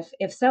 man,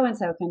 if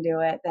so-and-so can do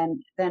it, then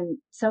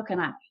so can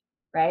I,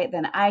 right?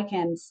 Then I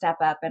can step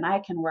up and I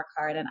can work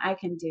hard and I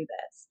can do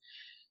this.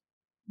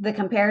 The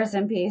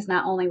comparison piece,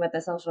 not only with the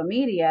social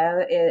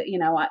media,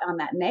 on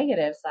that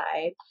negative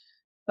side,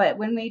 but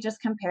when we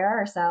just compare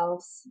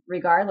ourselves,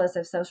 regardless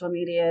if social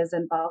media is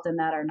involved in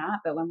that or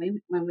not, but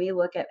when we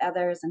look at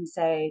others and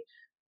say,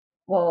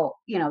 well,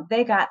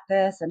 they got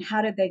this and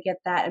how did they get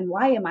that? And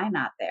why am I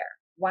not there?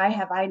 Why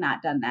have I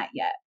not done that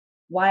yet?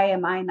 Why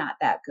am I not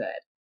that good?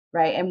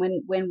 Right. And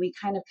when we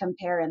kind of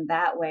compare in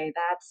that way,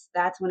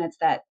 that's when it's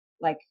that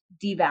like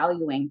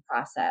devaluing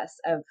process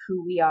of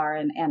who we are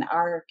and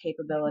our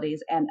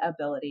capabilities and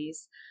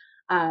abilities.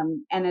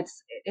 And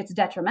it's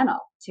detrimental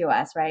to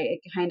us, right? It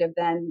kind of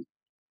then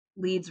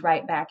leads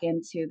right back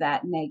into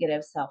that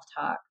negative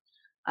self-talk,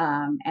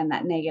 and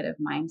that negative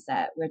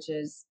mindset, which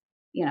is,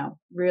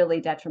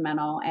 really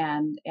detrimental.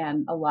 And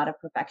a lot of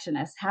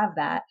perfectionists have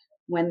that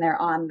when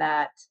they're on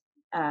that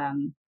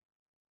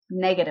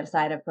negative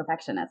side of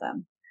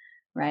perfectionism,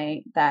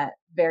 right? That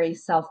very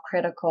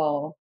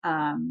self-critical,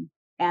 and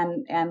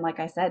like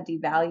I said,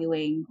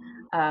 devaluing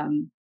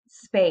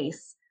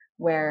space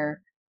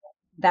where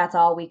that's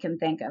all we can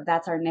think of.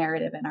 That's our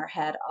narrative in our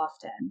head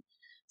often.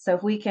 So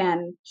if we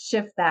can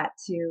shift that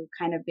to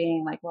kind of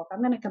being like, well, if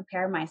I'm going to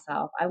compare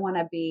myself, I want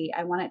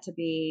it to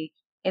be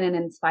in an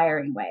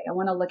inspiring way. I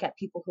want to look at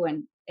people who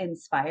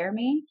inspire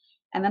me.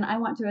 And then I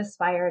want to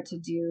aspire to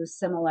do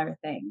similar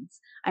things.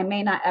 I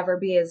may not ever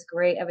be as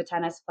great of a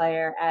tennis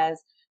player as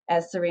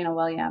Serena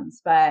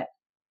Williams, but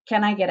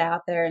can I get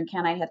out there and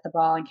can I hit the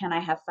ball and can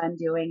I have fun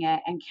doing it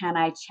and can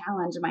I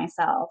challenge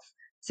myself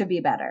to be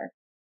better,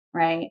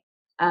 right?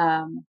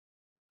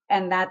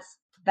 And that's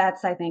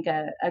I think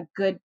a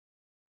good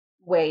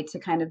way to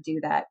kind of do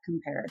that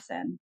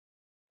comparison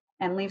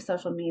and leave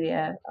social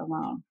media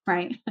alone,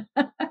 right?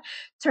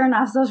 Turn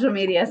off social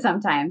media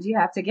sometimes. You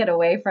have to get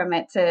away from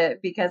it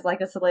because like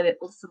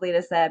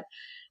Salita said,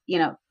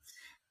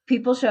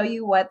 people show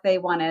you what they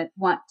want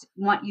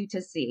you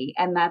to see,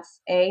 and that's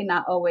A,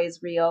 not always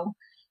real,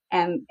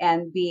 and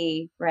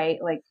B, right,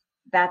 like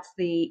that's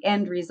the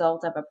end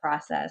result of a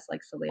process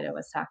like Salita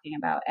was talking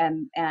about,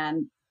 and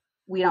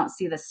we don't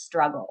see the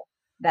struggle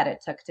that it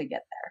took to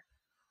get there.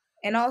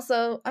 And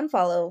also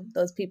unfollow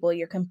those people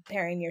you're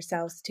comparing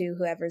yourselves to,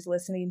 whoever's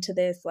listening to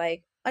this,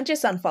 like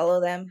just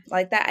unfollow them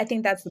like that. I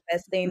think that's the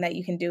best thing that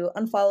you can do.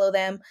 Unfollow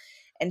them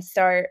and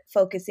start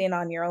focusing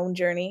on your own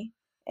journey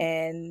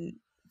and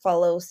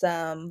follow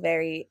some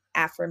very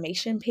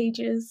affirmation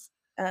pages,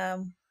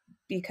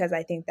 because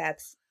I think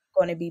that's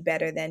going to be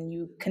better than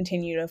you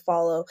continue to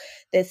follow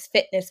this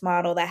fitness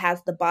model that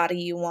has the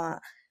body you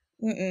want.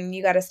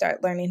 You got to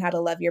start learning how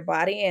to love your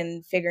body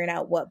and figuring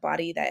out what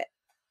body that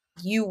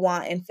you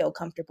want and feel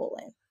comfortable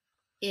in.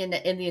 In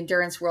the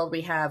endurance world,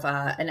 we have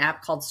an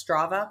app called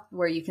Strava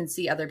where you can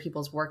see other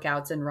people's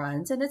workouts and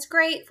runs. And it's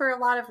great for a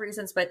lot of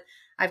reasons, but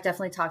I've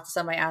definitely talked to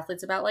some of my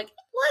athletes about like,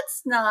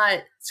 let's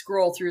not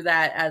scroll through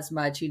that as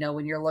much,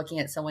 when you're looking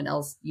at someone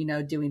else,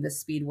 doing the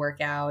speed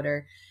workout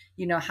or,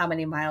 how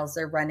many miles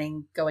they're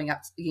running, going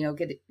up,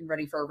 getting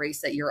ready for a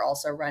race that you're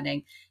also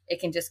running. It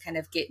can just kind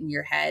of get in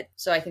your head.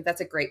 So I think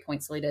that's a great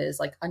point, Salita, is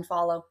like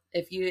unfollow.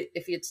 If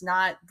it's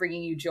not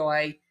bringing you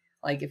joy,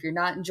 like if you're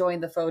not enjoying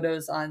the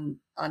photos on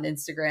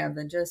Instagram,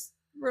 then just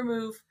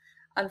remove,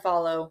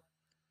 unfollow,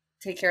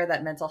 take care of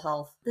that mental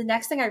health. The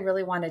next thing I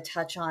really want to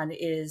touch on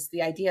is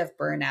the idea of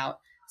burnout.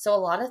 So a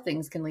lot of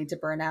things can lead to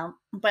burnout,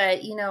 but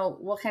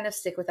we'll kind of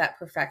stick with that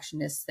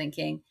perfectionist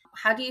thinking.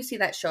 How do you see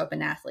that show up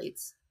in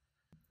athletes?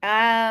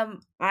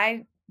 Burnout's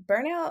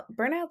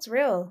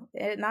real.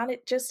 Not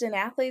just in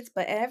athletes,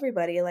 but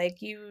everybody.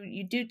 Like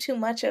you do too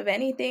much of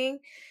anything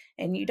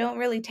and you don't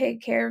really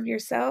take care of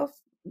yourself,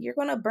 you're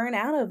going to burn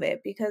out of it,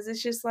 because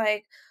it's just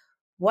like,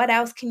 what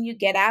else can you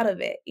get out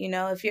of it?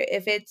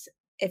 If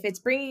it's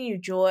bringing you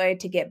joy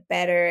to get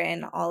better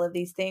and all of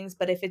these things,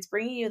 but if it's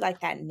bringing you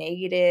like that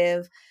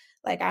negative,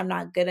 like I'm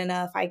not good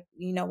enough,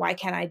 why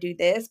can't I do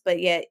this? But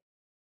yet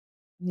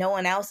no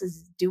one else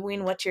is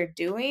doing what you're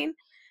doing,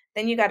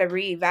 then you got to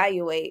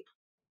reevaluate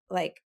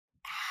like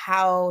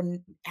how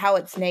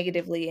it's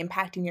negatively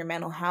impacting your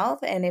mental health.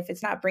 And if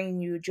it's not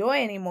bringing you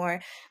joy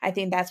anymore, I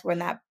think that's when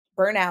that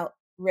burnout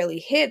really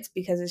hits,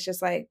 because it's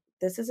just like,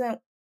 this isn't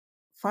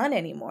fun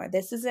anymore.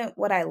 This isn't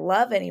what I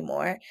love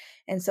anymore.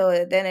 And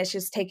so then it's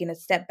just taking a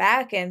step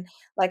back. And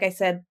like I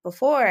said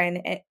before,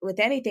 and with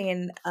anything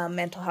in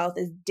mental health,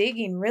 is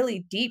digging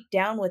really deep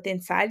down within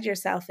inside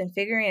yourself and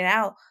figuring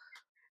out,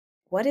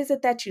 what is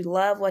it that you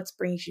love? What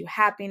brings you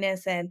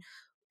happiness? And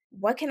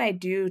what can I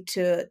do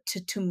to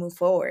move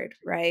forward,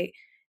 right?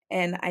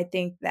 And I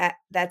think that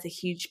that's a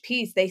huge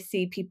piece. They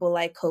see people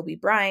like Kobe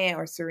Bryant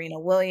or Serena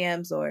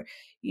Williams or,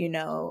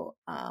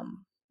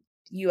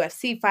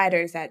 UFC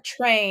fighters that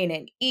train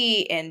and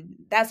eat, and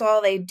that's all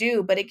they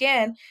do. But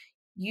again,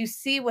 you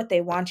see what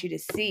they want you to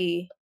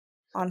see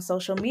on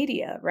social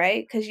media,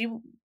 right? Because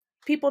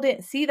people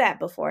didn't see that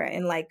before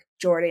in like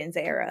Jordan's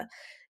era.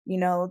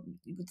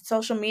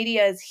 Social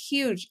media is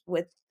huge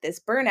with this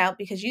burnout,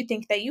 because you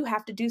think that you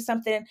have to do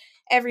something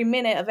every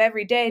minute of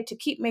every day to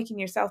keep making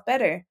yourself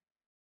better.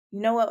 You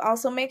know what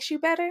also makes you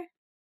better?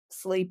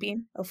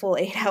 Sleeping a full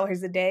 8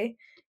 hours a day,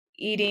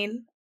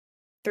 eating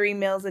 3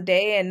 meals a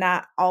day, and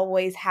not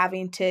always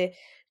having to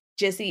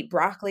just eat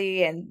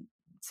broccoli and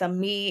some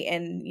meat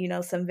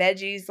and, some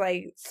veggies,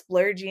 like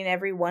splurging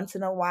every once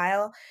in a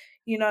while.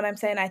 You know what I'm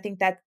saying? I think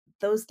that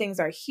those things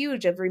are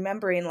huge, of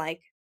remembering,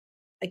 like,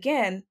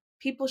 again,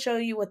 people show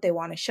you what they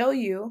want to show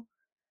you.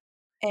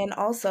 And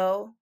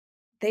also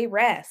they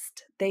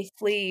rest, they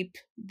sleep,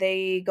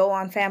 they go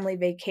on family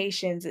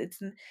vacations.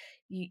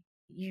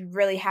 You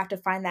really have to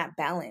find that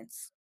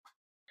balance.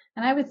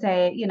 And I would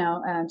say,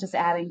 just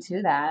adding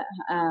to that,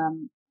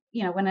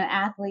 when an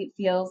athlete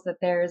feels that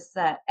there's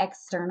that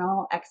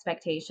external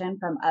expectation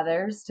from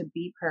others to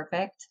be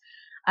perfect,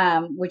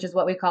 which is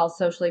what we call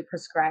socially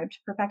prescribed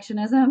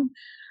perfectionism,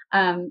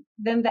 then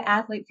the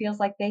athlete feels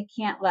like they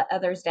can't let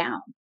others down,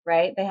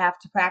 right? They have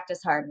to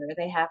practice harder.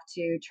 They have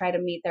to try to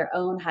meet their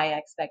own high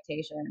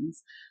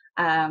expectations.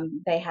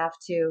 They have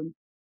to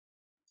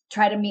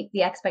try to meet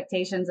the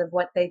expectations of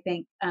what they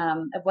think,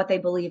 of what they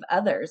believe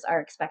others are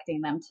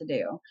expecting them to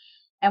do.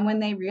 And when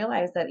they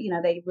realize that,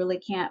 they really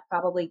can't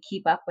probably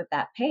keep up with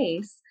that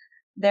pace,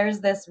 there's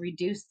this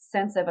reduced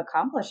sense of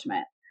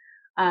accomplishment.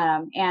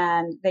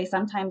 And they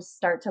sometimes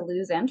start to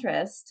lose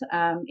interest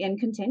in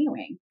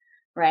continuing,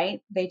 right?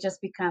 They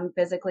just become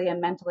physically and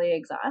mentally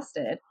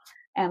exhausted.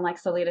 And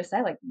like Salita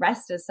said, like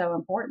rest is so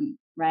important,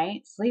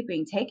 right?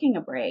 Sleeping, taking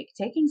a break,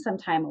 taking some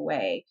time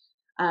away,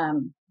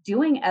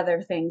 doing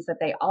other things that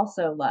they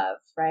also love,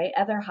 right?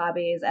 Other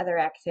hobbies, other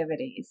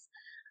activities.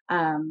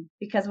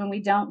 Because when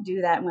we don't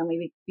do that, when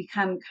we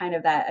become kind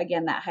of that,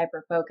 again, that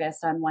hyper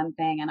focused on one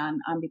thing and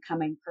on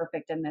becoming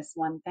perfect in this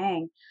one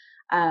thing,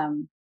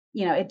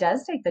 it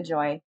does take the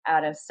joy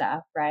out of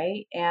stuff,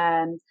 right?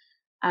 And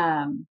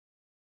um,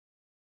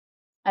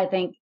 I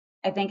think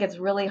it's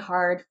really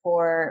hard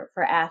for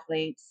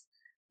athletes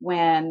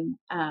when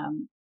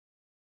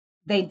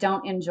they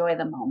don't enjoy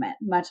the moment,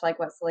 much like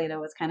what Salita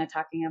was kind of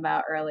talking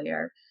about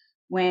earlier.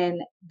 When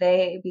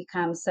they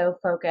become so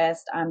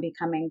focused on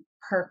becoming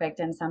perfect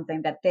in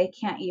something that they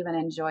can't even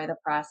enjoy the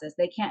process,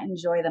 they can't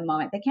enjoy the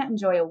moment, they can't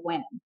enjoy a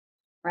win,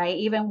 right?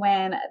 Even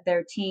when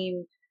their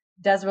team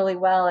does really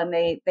well and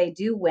they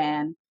do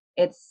win,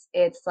 it's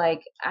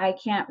like I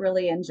can't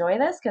really enjoy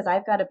this because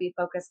I've got to be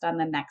focused on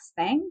the next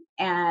thing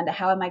and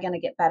how am I going to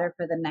get better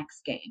for the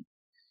next game.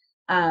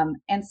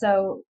 And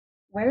so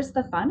where's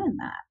the fun in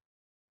that?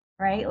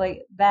 Right?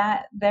 Like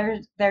that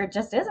there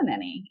just isn't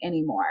any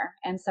anymore.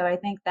 And so I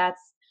think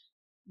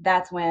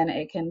that's when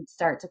it can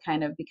start to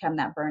kind of become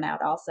that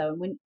burnout also.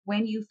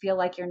 When you feel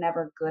like you're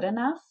never good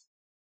enough,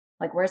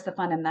 like where's the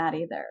fun in that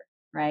either,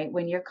 right?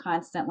 When you're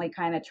constantly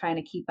kind of trying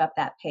to keep up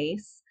that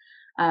pace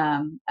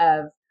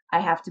of I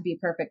have to be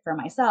perfect for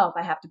myself,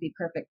 I have to be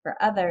perfect for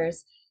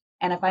others.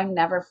 And if I'm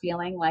never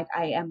feeling like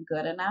I am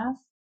good enough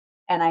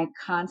and I'm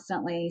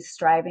constantly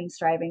striving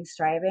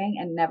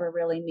and never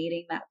really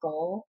meeting that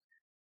goal,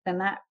 then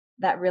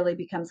that really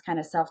becomes kind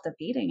of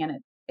self-defeating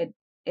and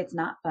it's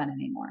not fun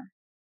anymore.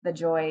 The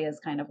joy is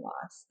kind of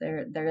lost.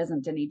 There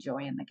isn't any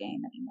joy in the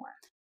game anymore.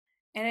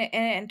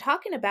 And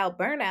talking about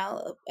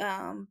burnout,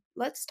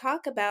 let's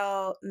talk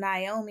about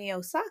Naomi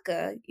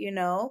Osaka,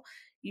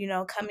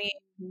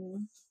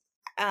 coming,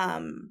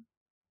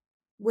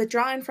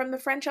 withdrawing from the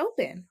French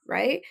Open,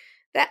 right?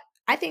 That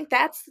I think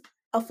that's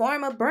a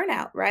form of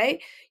burnout,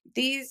 right?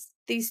 These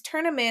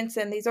tournaments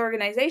and these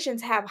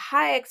organizations have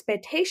high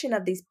expectation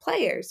of these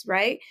players,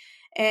 right?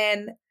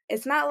 And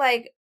it's not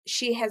like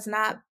she has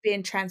not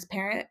been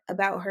transparent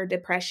about her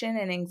depression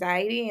and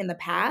anxiety in the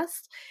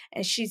past.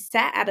 And she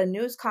sat at a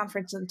news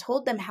conference and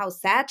told them how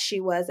sad she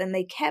was. And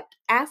they kept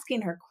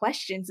asking her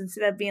questions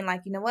instead of being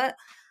like, you know what,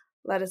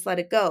 let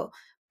it go.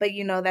 But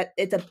you know that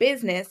it's a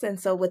business. And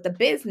so with the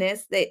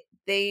business, they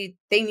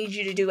need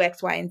you to do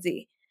X, Y, and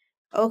Z.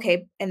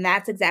 Okay. And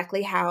that's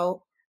exactly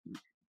how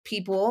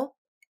people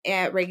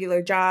at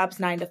regular jobs,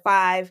 9 to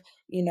 5,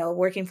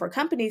 working for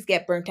companies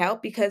get burnt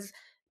out because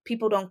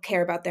people don't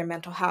care about their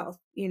mental health.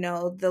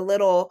 The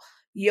little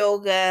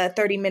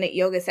 30-minute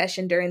yoga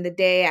session during the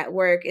day at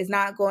work is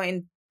not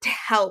going to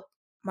help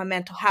my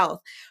mental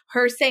health.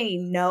 Her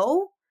saying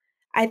no,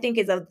 I think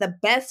is the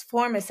best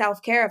form of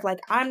self-care of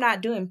like, I'm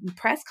not doing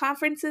press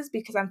conferences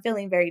because I'm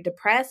feeling very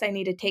depressed. I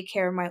need to take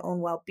care of my own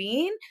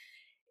well-being.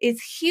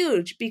 It's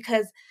huge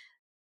because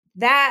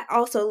that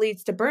also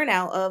leads to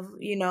burnout of,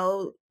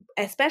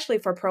 especially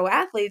for pro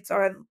athletes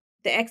or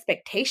the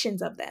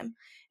expectations of them.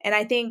 And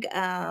I think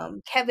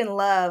Kevin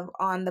Love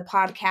on the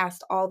podcast,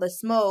 All the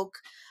Smoke,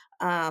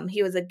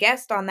 he was a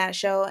guest on that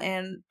show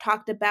and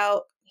talked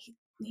about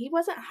he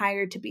wasn't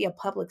hired to be a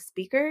public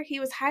speaker. He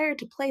was hired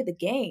to play the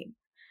game,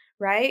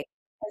 right?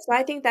 And so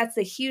I think that's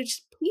a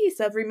huge piece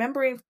of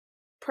remembering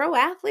pro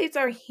athletes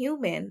are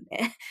human.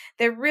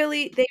 they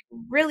really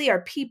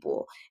are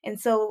people. And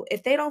so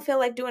if they don't feel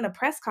like doing a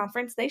press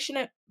conference, they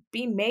shouldn't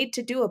be made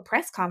to do a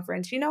press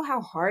conference. You know how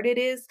hard it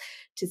is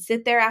to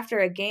sit there after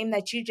a game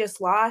that you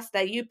just lost,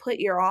 that you put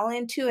your all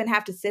into, and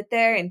have to sit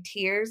there in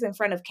tears in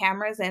front of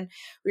cameras and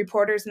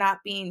reporters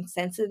not being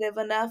sensitive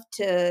enough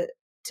to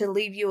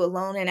leave you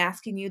alone and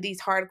asking you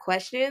these hard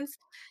questions.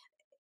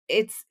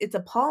 It's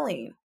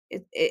appalling.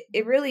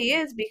 It really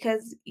is,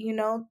 because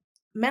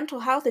mental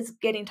health is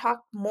getting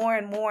talked more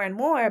and more and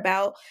more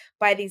about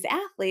by these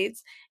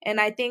athletes. And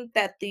I think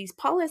that these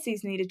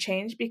policies need to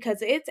change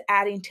because it's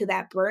adding to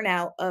that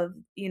burnout of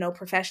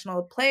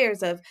professional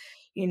players of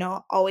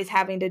always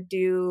having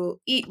to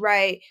eat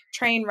right,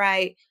 train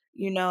right,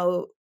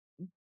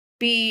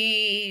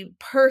 be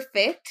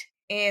perfect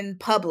in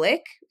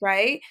public,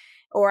 right?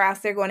 Or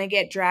else they're going to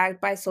get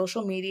dragged by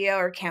social media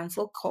or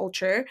cancel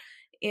culture.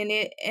 in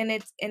it, and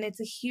it's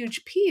a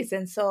huge piece.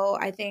 And so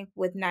I think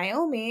with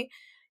Naomi,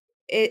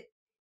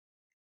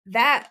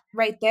 that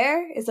right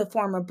there is a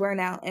form of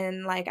burnout.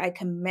 And like, I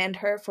commend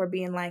her for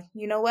being like,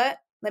 you know what?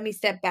 Let me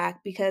step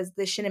back, because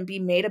this shouldn't be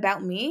made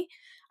about me.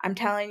 I'm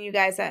telling you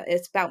guys that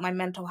it's about my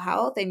mental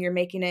health, and you're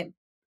making it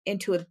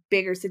into a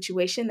bigger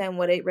situation than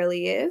what it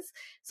really is.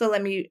 So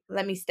let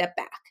me step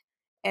back.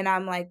 And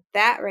I'm like,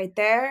 that right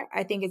there,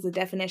 I think is a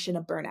definition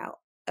of burnout,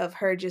 of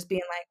her just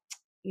being like,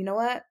 you know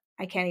what?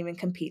 I can't even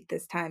compete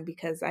this time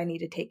because I need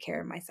to take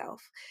care of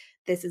myself.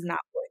 This is not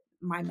what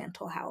my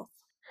mental health.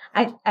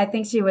 I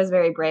think she was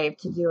very brave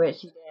to do what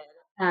she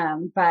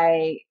did,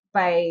 by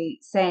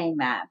saying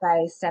that,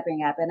 by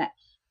stepping up. And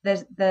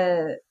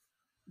the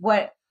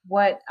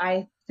what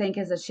I think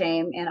is a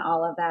shame in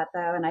all of that,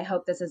 though, and I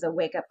hope this is a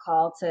wake up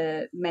call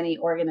to many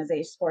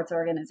sports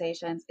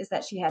organizations, is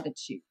that she had to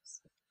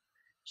choose.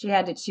 She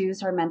had to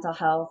choose her mental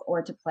health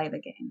or to play the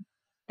game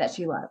that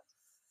she loved,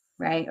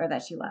 right, or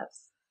that she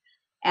loves.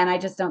 And I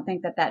just don't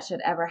think that that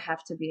should ever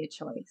have to be a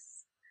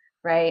choice,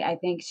 right? I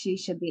think she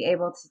should be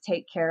able to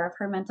take care of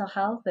her mental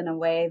health in a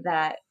way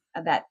that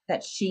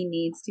she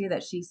needs to,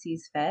 that she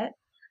sees fit.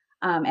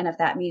 And if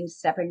that means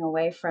stepping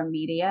away from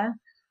media,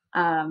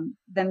 then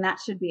that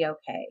should be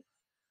okay.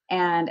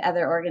 And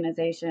other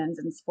organizations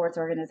and sports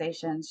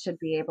organizations should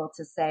be able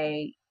to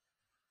say,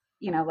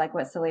 like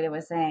what Salita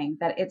was saying,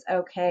 that it's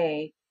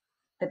okay,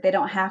 that they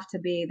don't have to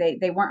be,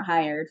 they weren't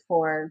hired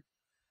for,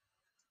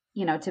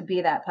 to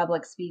be that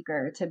public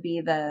speaker, to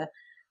be the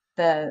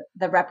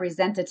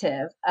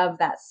representative of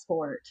that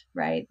sport,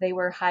 right? They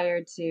were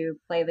hired to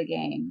play the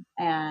game.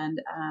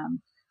 And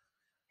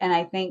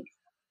I think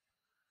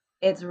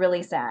it's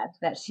really sad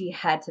that she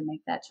had to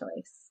make that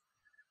choice.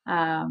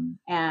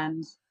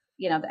 And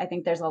I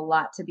think there's a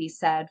lot to be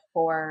said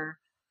for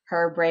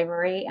her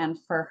bravery and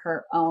for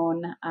her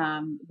own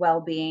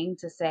well-being,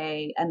 to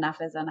say enough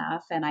is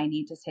enough and I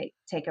need to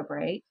take a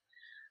break.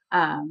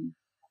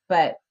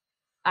 But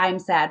I'm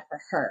sad for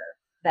her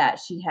that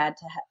she had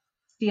to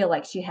feel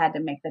like she had to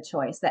make the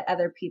choice, that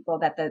other people,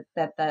 that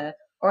the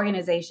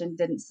organization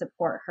didn't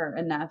support her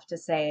enough to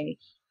say,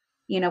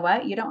 you know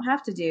what, you don't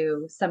have to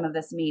do some of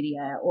this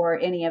media or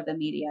any of the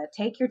media.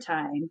 Take your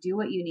time, do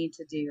what you need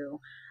to do.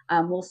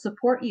 We'll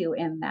support you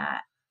in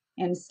that.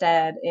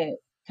 Instead, it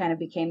kind of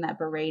became that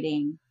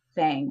berating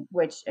thing,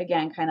 which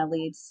again kind of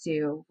leads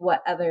to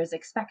what others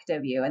expect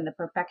of you and the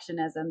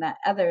perfectionism that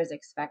others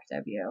expect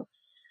of you.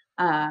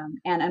 And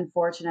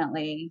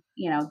unfortunately,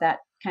 that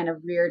kind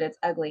of reared its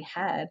ugly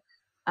head.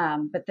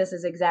 But this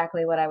is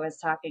exactly what I was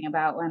talking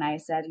about when I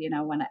said,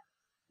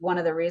 one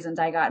of the reasons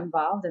I got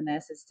involved in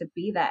this is to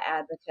be that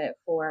advocate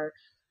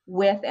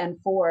with and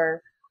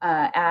for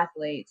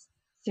athletes,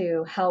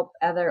 to help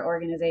other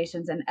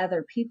organizations and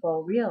other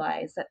people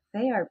realize that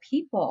they are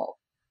people.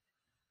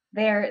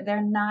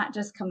 They're not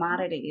just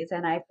commodities.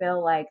 And I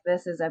feel like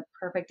this is a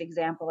perfect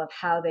example of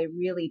how they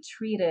really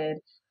treated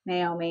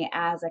Naomi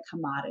as a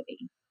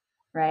commodity,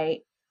 right?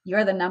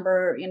 You're the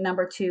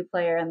number 2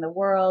 player in the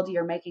world.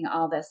 You're making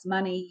all this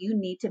money. You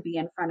need to be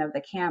in front of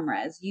the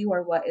cameras. You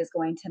are what is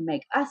going to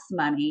make us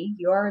money.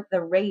 You're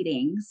the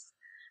ratings,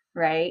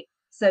 right?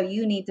 So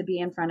you need to be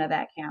in front of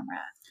that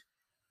camera,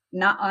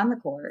 not on the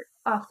court,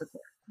 off the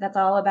court. That's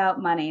all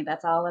about money.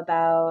 That's all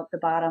about the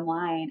bottom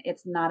line.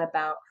 It's not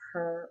about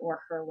her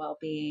or her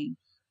well-being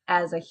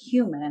as a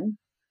human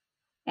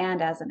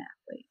and as an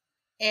athlete.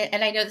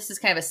 And I know this is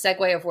kind of a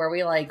segue of where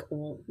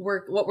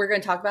what we're going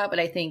to talk about, but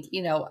I think,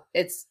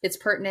 it's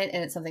pertinent,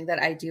 and it's something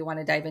that I do want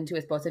to dive into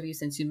with both of you,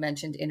 since you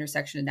mentioned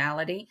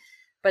intersectionality.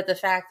 But the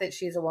fact that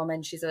she's a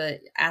woman, she's an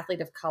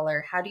athlete of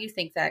color, how do you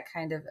think that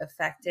kind of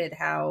affected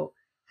how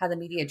the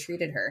media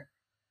treated her?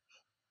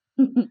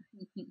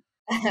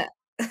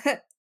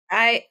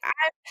 I'm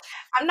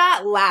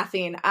not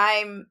laughing.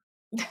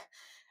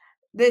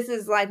 This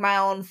is like my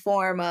own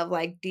form of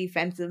like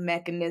defensive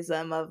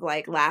mechanism of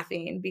like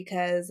laughing,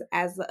 because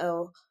as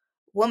a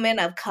woman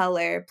of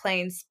color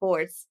playing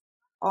sports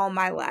all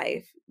my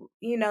life,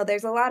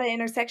 there's a lot of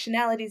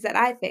intersectionalities that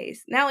I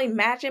face. Now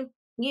imagine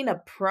being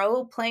a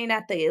pro playing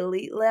at the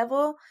elite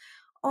level.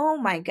 Oh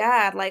my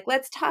God. Like,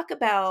 let's talk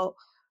about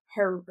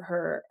her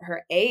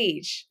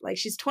age. Like,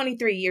 she's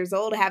 23 years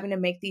old having to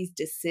make these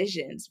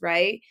decisions,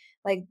 right?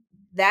 Like,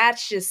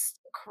 that's just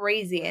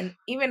crazy. And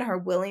even her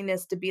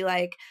willingness to be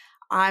like,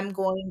 I'm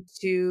going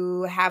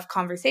to have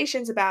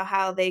conversations about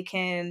how they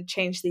can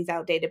change these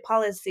outdated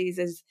policies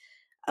is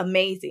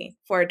amazing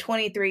for a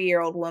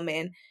 23-year-old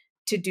woman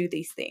to do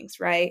these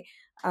things, right?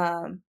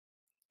 And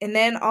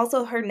then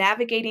also her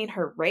navigating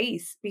her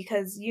race,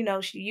 because,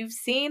 you've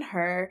seen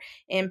her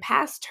in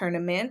past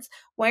tournaments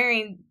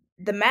wearing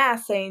the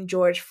mask saying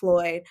George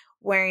Floyd,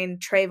 wearing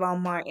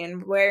Trayvon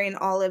Martin, wearing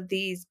all of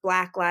these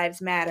Black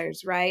Lives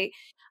Matters, right?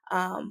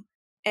 And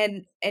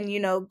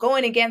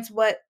going against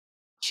what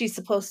she's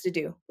supposed to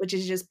do, which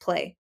is just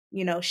play,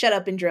 shut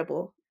up and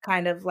dribble,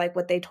 kind of like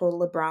what they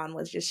told LeBron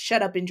was just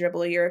shut up and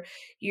dribble.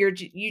 You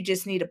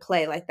just need to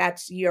play. Like,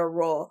 that's your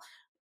role.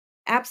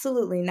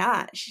 Absolutely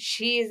not.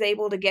 She is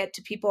able to get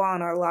to people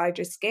on a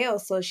larger scale,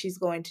 so she's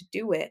going to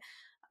do it.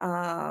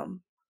 And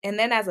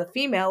then as a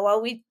female,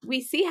 well,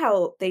 we see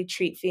how they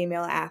treat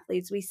female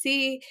athletes. We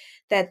see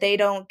that they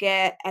don't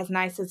get as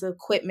nice as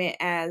equipment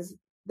as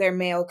their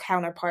male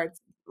counterparts,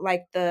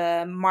 like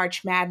the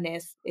March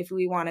Madness, if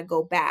we want to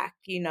go back.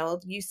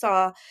 You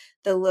saw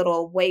the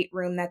little weight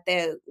room that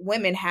the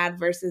women had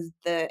versus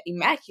the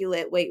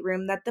immaculate weight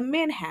room that the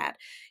men had.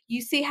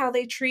 You see how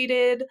they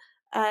treated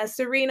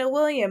Serena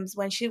Williams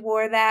when she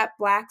wore that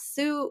black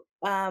suit,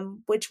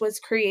 which was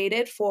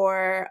created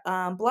for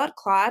blood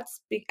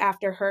clots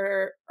after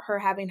her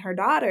having her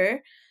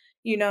daughter.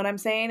 You know what I'm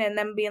saying? And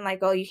them being like,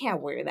 "Oh, you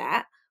can't wear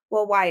that."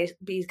 Well, why?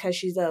 Because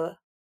she's a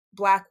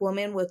black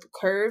woman with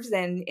curves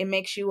and it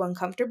makes you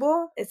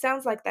uncomfortable? It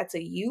sounds like that's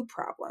a you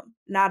problem,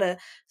 not a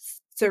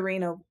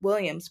Serena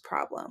Williams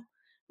problem,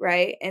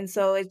 right? And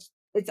so it's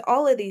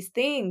all of these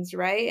things,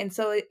 right? And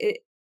so it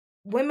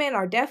women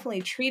are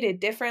definitely treated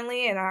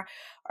differently and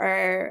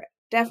are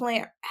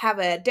definitely have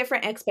a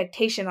different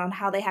expectation on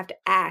how they have to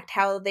act,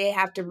 how they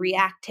have to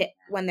react to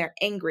when they're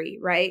angry,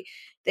 right?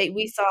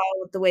 We saw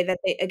the way that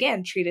they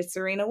again treated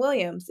Serena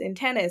Williams in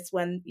tennis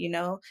when,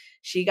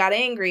 she got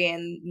angry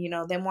and,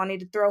 them wanting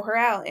to throw her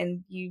out,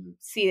 and you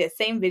see the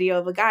same video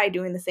of a guy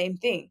doing the same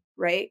thing,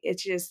 right?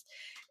 It's just,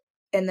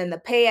 and then the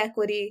pay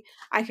equity,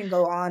 I can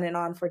go on and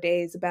on for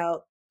days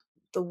about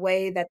the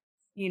way that,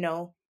 you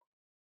know,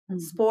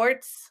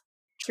 sports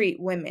treat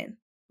women,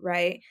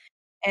 right?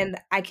 And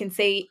I can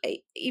say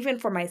even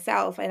for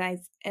myself, and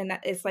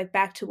it's like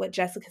back to what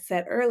Jessica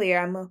said earlier,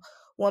 I'm a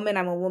woman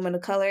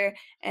of color,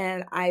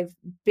 and I've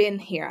been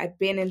here. I've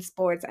been in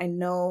sports. I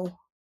know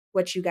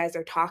what you guys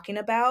are talking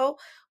about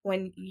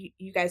when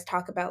you guys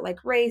talk about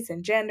like race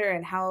and gender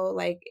and how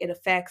like it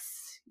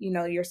affects,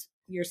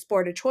 your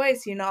sport of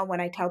choice. When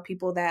I tell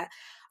people that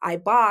I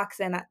box,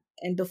 and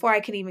before I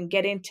can even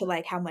get into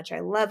like how much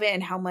I love it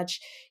and how much,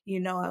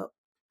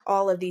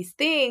 all of these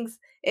things,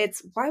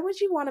 it's why would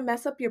you want to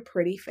mess up your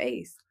pretty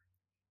face?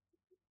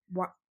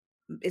 What?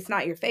 It's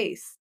not your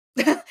face.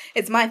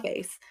 It's my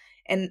face.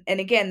 And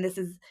again,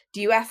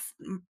 do you ask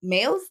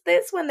males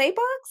this when they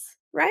box?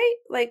 Right?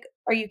 Like,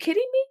 are you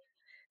kidding me?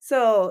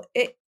 So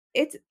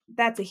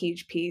that's a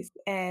huge piece.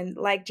 And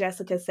like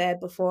Jessica said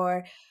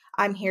before,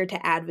 I'm here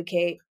to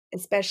advocate,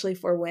 especially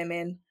for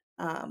women,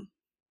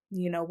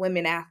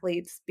 women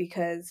athletes,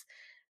 because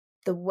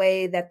the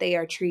way that they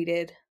are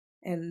treated,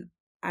 and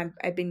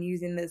I've been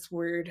using this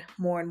word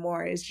more and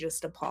more, is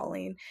just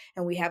appalling.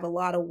 And we have a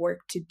lot of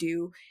work to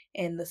do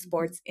in the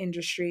sports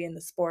industry, in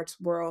the sports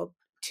world,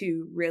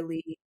 to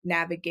really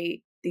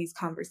navigate these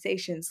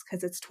conversations,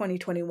 because it's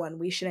 2021.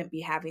 We shouldn't be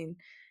having,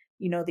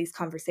 these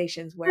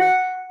conversations where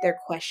they're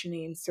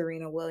questioning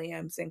Serena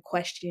Williams and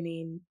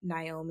questioning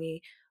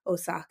Naomi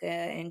Osaka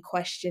and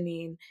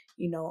questioning,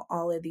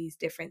 all of these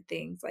different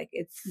things. Like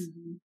it's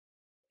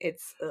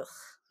ugh.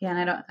 Yeah,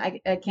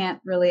 and I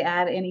can't really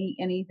add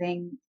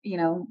anything,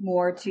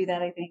 more to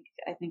that. I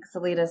think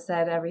Salita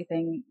said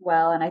everything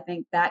well, and I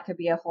think that could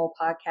be a whole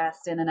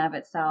podcast in and of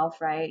itself,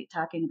 right?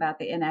 Talking about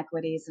the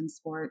inequities in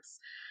sports,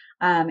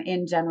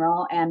 in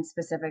general, and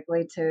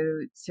specifically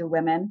to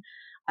women,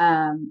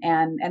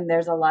 and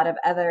there's a lot of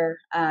other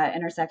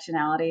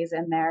intersectionalities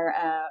in there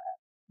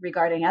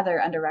regarding other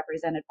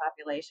underrepresented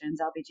populations,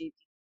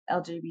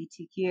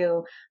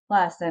 LGBTQ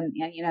plus, and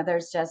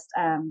there's just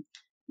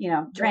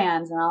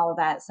trans and all of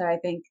that. So I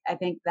think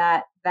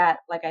that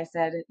like I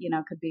said,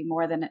 could be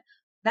more than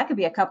that, could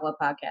be a couple of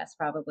podcasts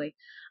probably.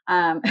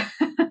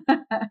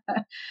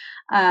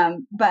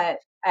 But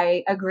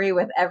I agree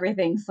with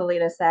everything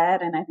Salita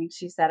said, and I think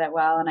she said it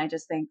well. And I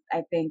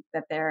think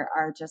that there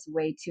are just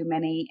way too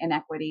many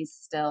inequities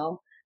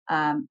still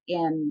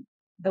in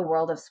the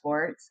world of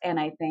sports. And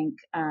I think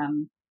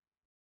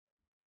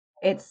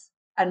it's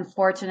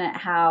unfortunate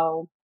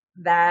how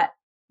that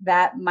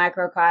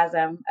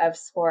microcosm of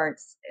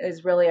sports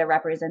is really a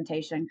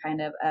representation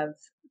kind of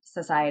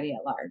society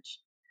at large,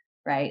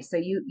 right? So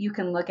you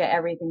can look at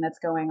everything that's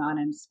going on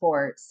in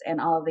sports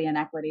and all of the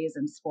inequities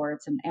in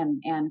sports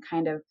and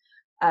kind of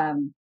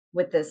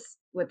with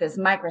this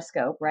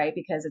microscope, right?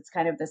 Because it's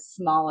kind of this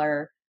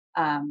smaller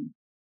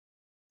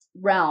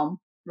realm,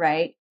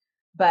 right?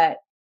 But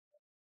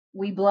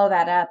we blow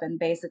that up, and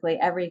basically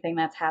everything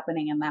that's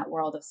happening in that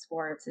world of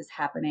sports is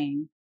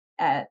happening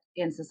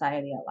in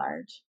society at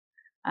large.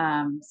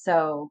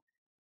 So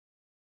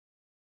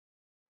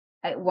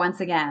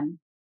once again,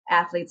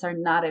 athletes are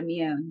not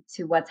immune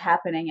to what's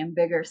happening in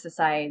bigger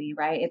society,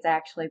 right? It's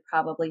actually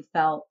probably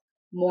felt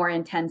more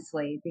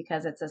intensely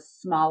because it's a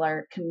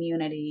smaller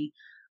community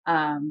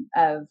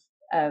of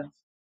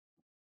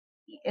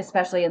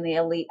especially in the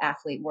elite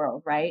athlete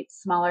world, right?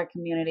 Smaller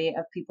community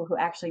of people who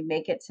actually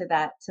make it to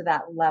that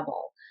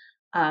level.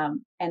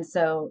 And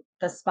so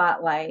the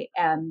spotlight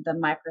and the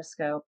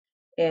microscope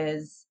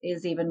is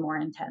even more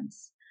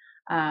intense.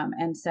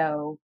 And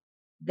so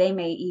they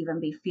may even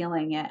be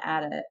feeling it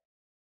at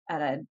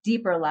a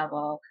deeper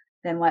level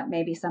than what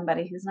maybe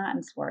somebody who's not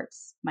in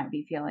sports might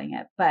be feeling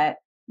it. But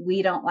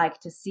we don't like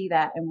to see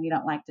that, and we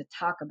don't like to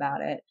talk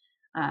about it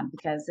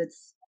because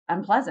it's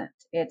unpleasant.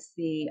 It's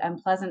the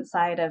unpleasant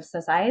side of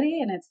society,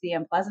 and it's the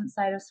unpleasant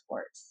side of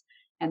sports.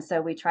 And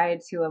so we tried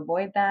to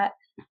avoid that,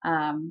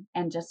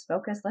 and just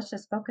focus. Let's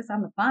just focus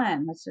on the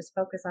fun. Let's just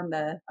focus on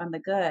the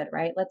good,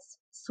 right? Let's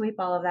sweep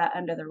all of that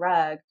under the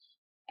rug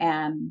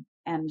and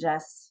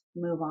just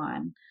move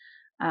on.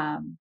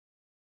 Um,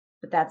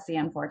 but that's the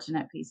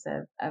unfortunate piece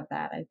of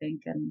that, I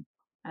think. And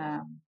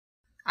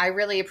I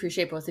really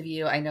appreciate both of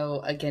you. I know,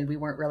 again, we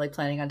weren't really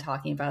planning on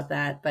talking about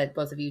that, but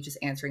both of you just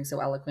answering so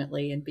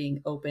eloquently and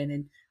being open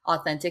and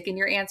authentic in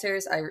your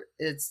answers.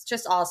 It's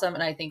just awesome.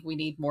 And I think we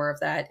need more of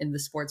that in the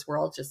sports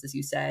world, just as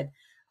you said,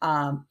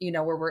 where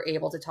we're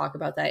able to talk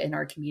about that in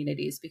our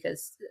communities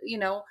because,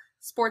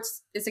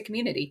 sports is a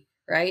community,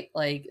 right?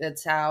 Like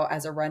that's how,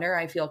 as a runner,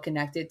 I feel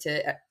connected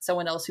to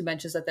someone else who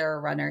mentions that they're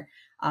a runner.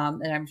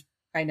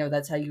 I know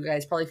that's how you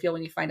guys probably feel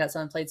when you find out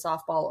someone played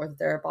softball or that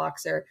they're a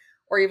boxer,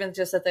 or even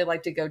just that they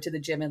like to go to the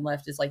gym and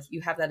lift. Is like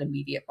you have that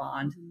immediate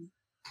bond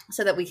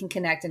so that we can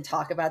connect and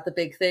talk about the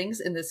big things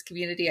in this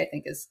community. I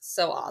think is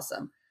so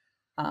awesome.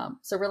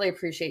 So really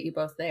appreciate you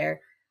both there.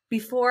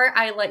 Before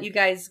I let you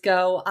guys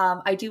go,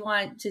 I do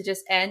want to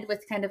just end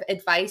with kind of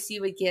advice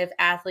you would give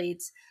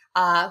athletes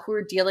who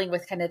are dealing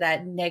with kind of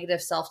that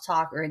negative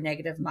self-talk or a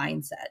negative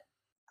mindset.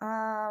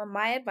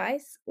 My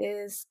advice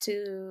is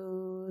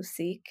to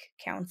seek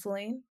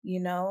counseling.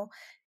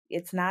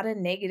 It's not a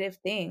negative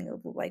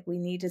thing. Like, we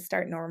need to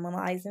start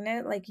normalizing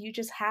it. Like, you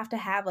just have to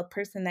have a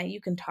person that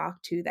you can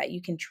talk to, that you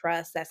can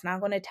trust, that's not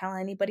going to tell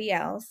anybody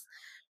else,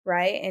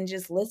 right? And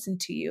just listen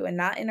to you and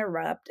not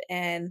interrupt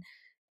and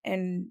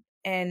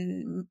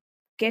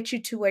get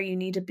you to where you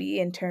need to be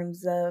in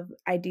terms of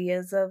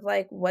ideas of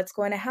like what's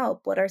going to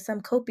help, what are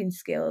some coping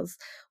skills,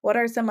 what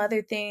are some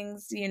other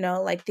things,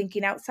 like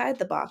thinking outside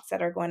the box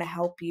that are going to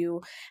help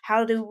you.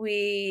 How do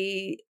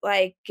we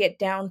like get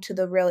down to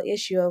the real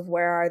issue of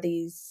where are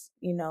these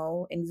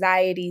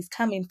anxieties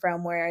coming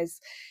from, whereas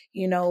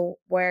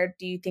where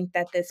do you think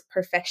that this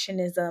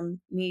perfectionism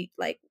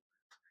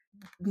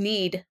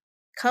need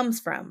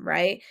comes from,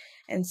 right?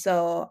 And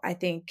so I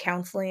think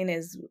counseling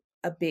is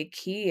a big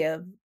key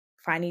of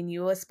finding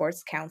you a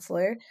sports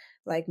counselor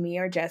like me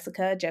or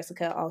Jessica.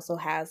 Jessica also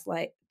has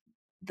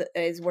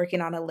is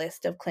working on a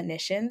list of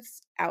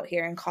clinicians out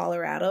here in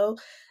Colorado,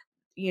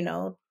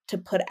 to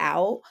put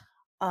out.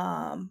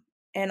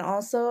 And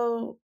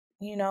also,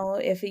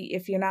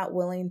 if you're not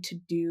willing to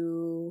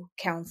do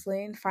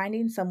counseling,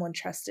 finding someone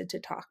trusted to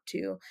talk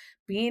to,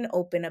 being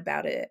open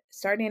about it,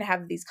 starting to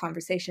have these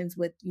conversations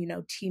with,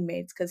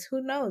 teammates, because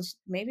who knows,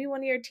 maybe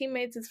one of your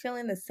teammates is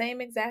feeling the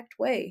same exact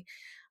way.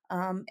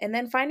 And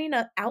then finding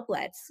another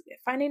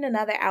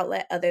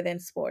outlet other than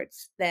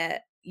sports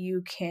that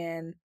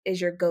is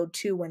your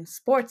go-to when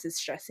sports is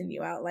stressing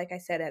you out. Like I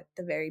said at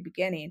the very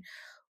beginning,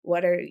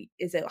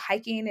 is it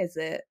hiking? Is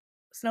it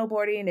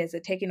snowboarding? Is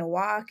it taking a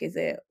walk? Is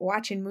it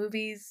watching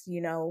movies?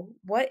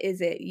 What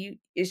is it?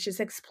 It's just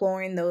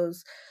exploring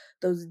those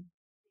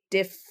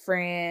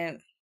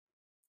different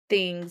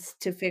things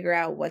to figure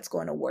out what's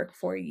going to work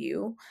for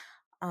you.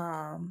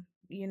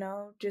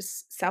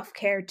 Just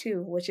self-care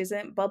too, which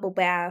isn't bubble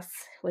baths,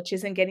 which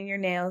isn't getting your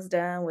nails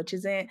done, which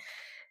isn't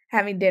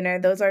having dinner.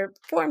 Those are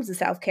forms of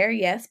self-care,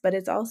 yes, but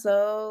it's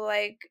also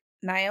like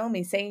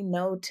Naomi saying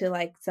no to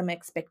like some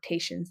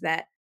expectations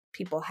that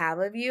people have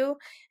of you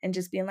and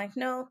just being like,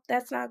 no,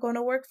 that's not going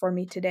to work for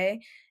me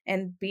today.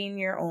 And being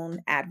your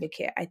own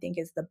advocate, I think,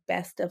 is the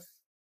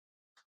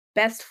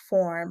best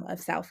form of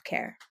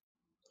self-care.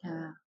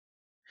 Yeah,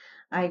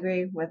 I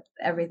agree with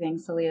everything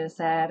Salita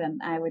said.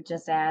 And I would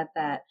just add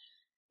that,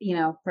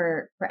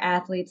 for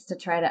athletes to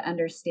try to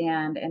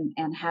understand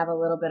and have a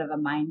little bit of a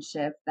mind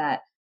shift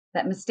that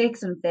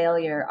mistakes and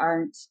failure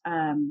aren't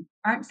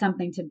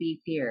something to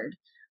be feared,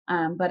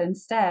 but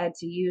instead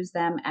to use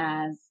them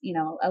as,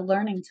 a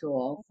learning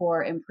tool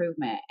for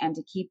improvement and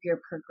to keep your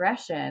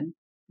progression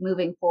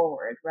moving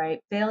forward,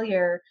 right?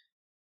 Failure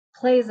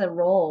plays a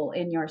role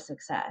in your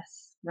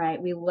success, right?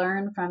 We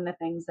learn from the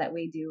things that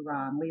we do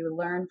wrong. We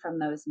learn from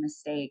those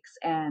mistakes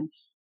and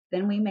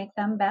then we make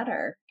them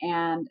better.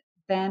 And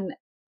then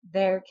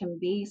there can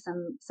be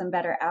some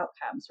better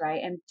outcomes,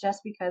 right? And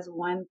just because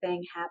one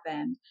thing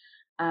happened,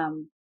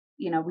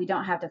 we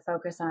don't have to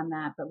focus on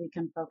that, but we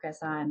can focus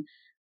on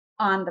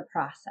the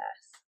process,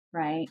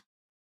 right?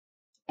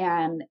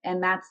 And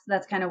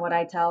that's kind of what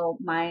I tell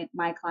my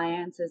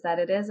clients, is that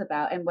it is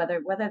about, and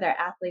whether they're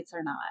athletes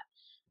or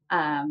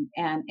not.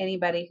 And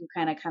anybody who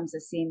kind of comes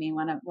to see me,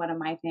 one of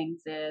my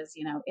things is,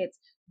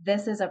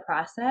 this is a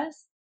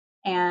process,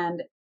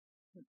 and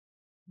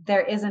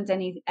there isn't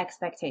any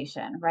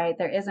expectation, right?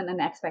 There isn't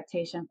an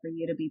expectation for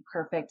you to be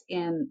perfect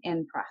in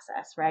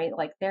process, right?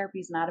 Like, therapy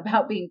is not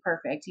about being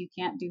perfect. You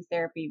can't do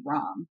therapy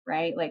wrong,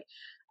 right? Like,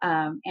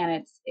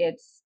 and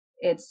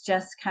it's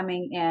just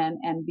coming in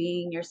and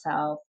being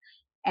yourself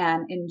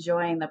and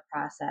enjoying the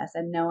process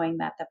and knowing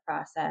that the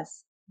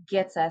process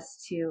gets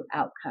us to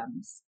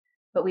outcomes,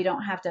 but we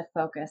don't have to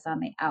focus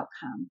on the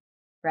outcome,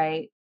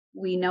 right?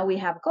 We know we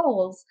have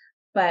goals,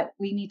 but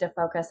we need to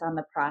focus on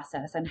the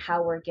process and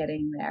how we're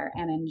getting there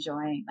and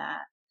enjoying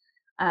that.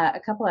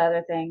 A couple of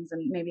other things,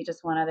 and maybe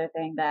just one other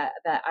thing that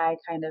I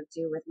kind of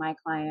do with my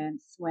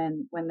clients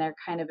when they're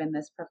kind of in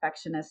this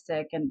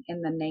perfectionistic and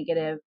in the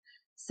negative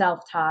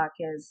self-talk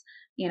is,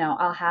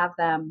 I'll have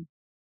them,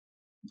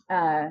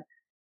 uh,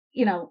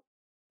 you know,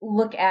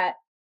 look at,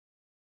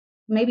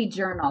 maybe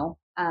journal,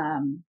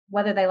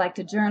 whether they like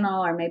to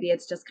journal or maybe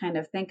it's just kind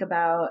of think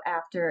about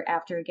after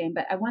a game.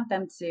 But I want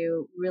them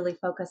to really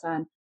focus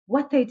on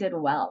what they did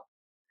well,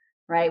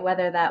 right?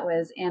 Whether that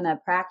was in a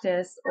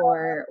practice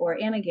or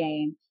in a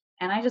game.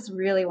 And I just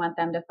really want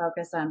them to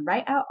focus on,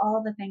 write out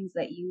all the things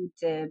that you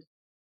did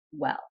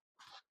well,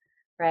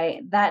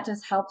 right? That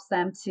just helps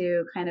them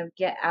to kind of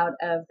get out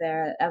of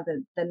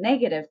the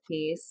negative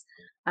piece,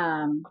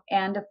 and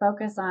to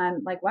focus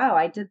on, like, wow,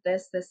 I did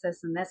this,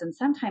 and this. And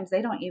sometimes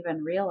they don't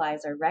even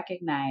realize or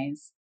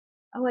recognize,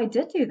 oh, I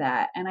did do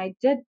that. And I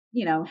did,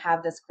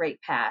 have this great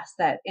pass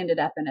that ended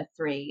up in a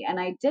 3. And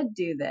I did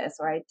do this,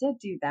 or I did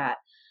do that.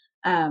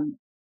 Um,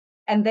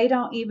 and they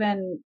don't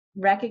even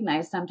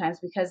recognize sometimes,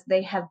 because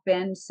they have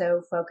been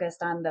so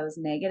focused on those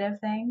negative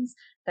things,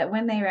 that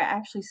when they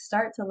actually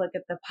start to look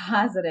at the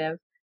positive,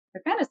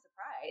 they're kind of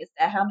surprised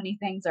at how many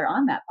things are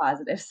on that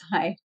positive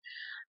side.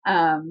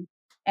 um,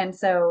 and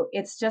so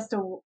it's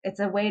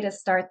a way to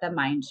start the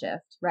mind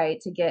shift, right,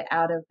 to get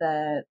out of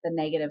the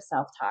negative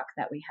self-talk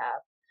that we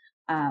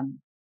have.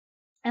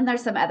 And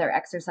there's some other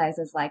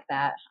exercises like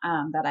that,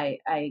 that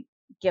I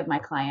give my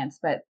clients,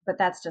 but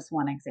that's just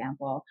one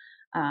example,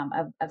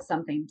 of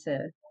something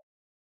to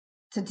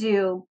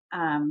do,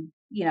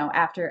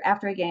 after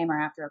a game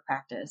or after a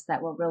practice,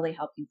 that will really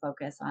help you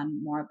focus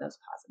on more of those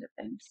positive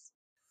things.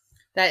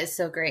 That is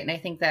so great. And I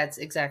think that's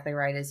exactly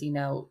right. As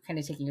kind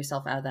of taking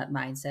yourself out of that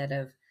mindset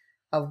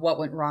of what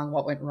went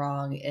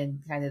wrong, and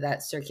kind of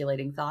that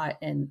circulating thought,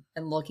 and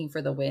looking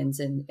for the wins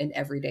in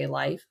everyday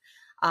life.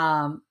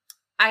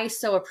 I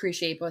so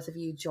appreciate both of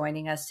you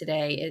joining us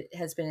today. It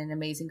has been an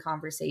amazing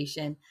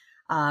conversation.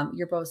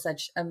 You're both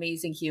such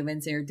amazing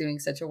humans, and you're doing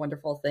such a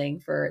wonderful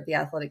thing for the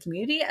athletic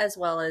community, as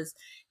well as,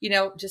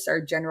 just our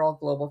general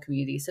global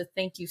community. So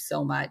thank you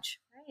so much.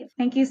 Great.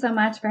 Thank you so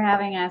much for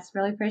having us.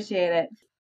 Really appreciate it.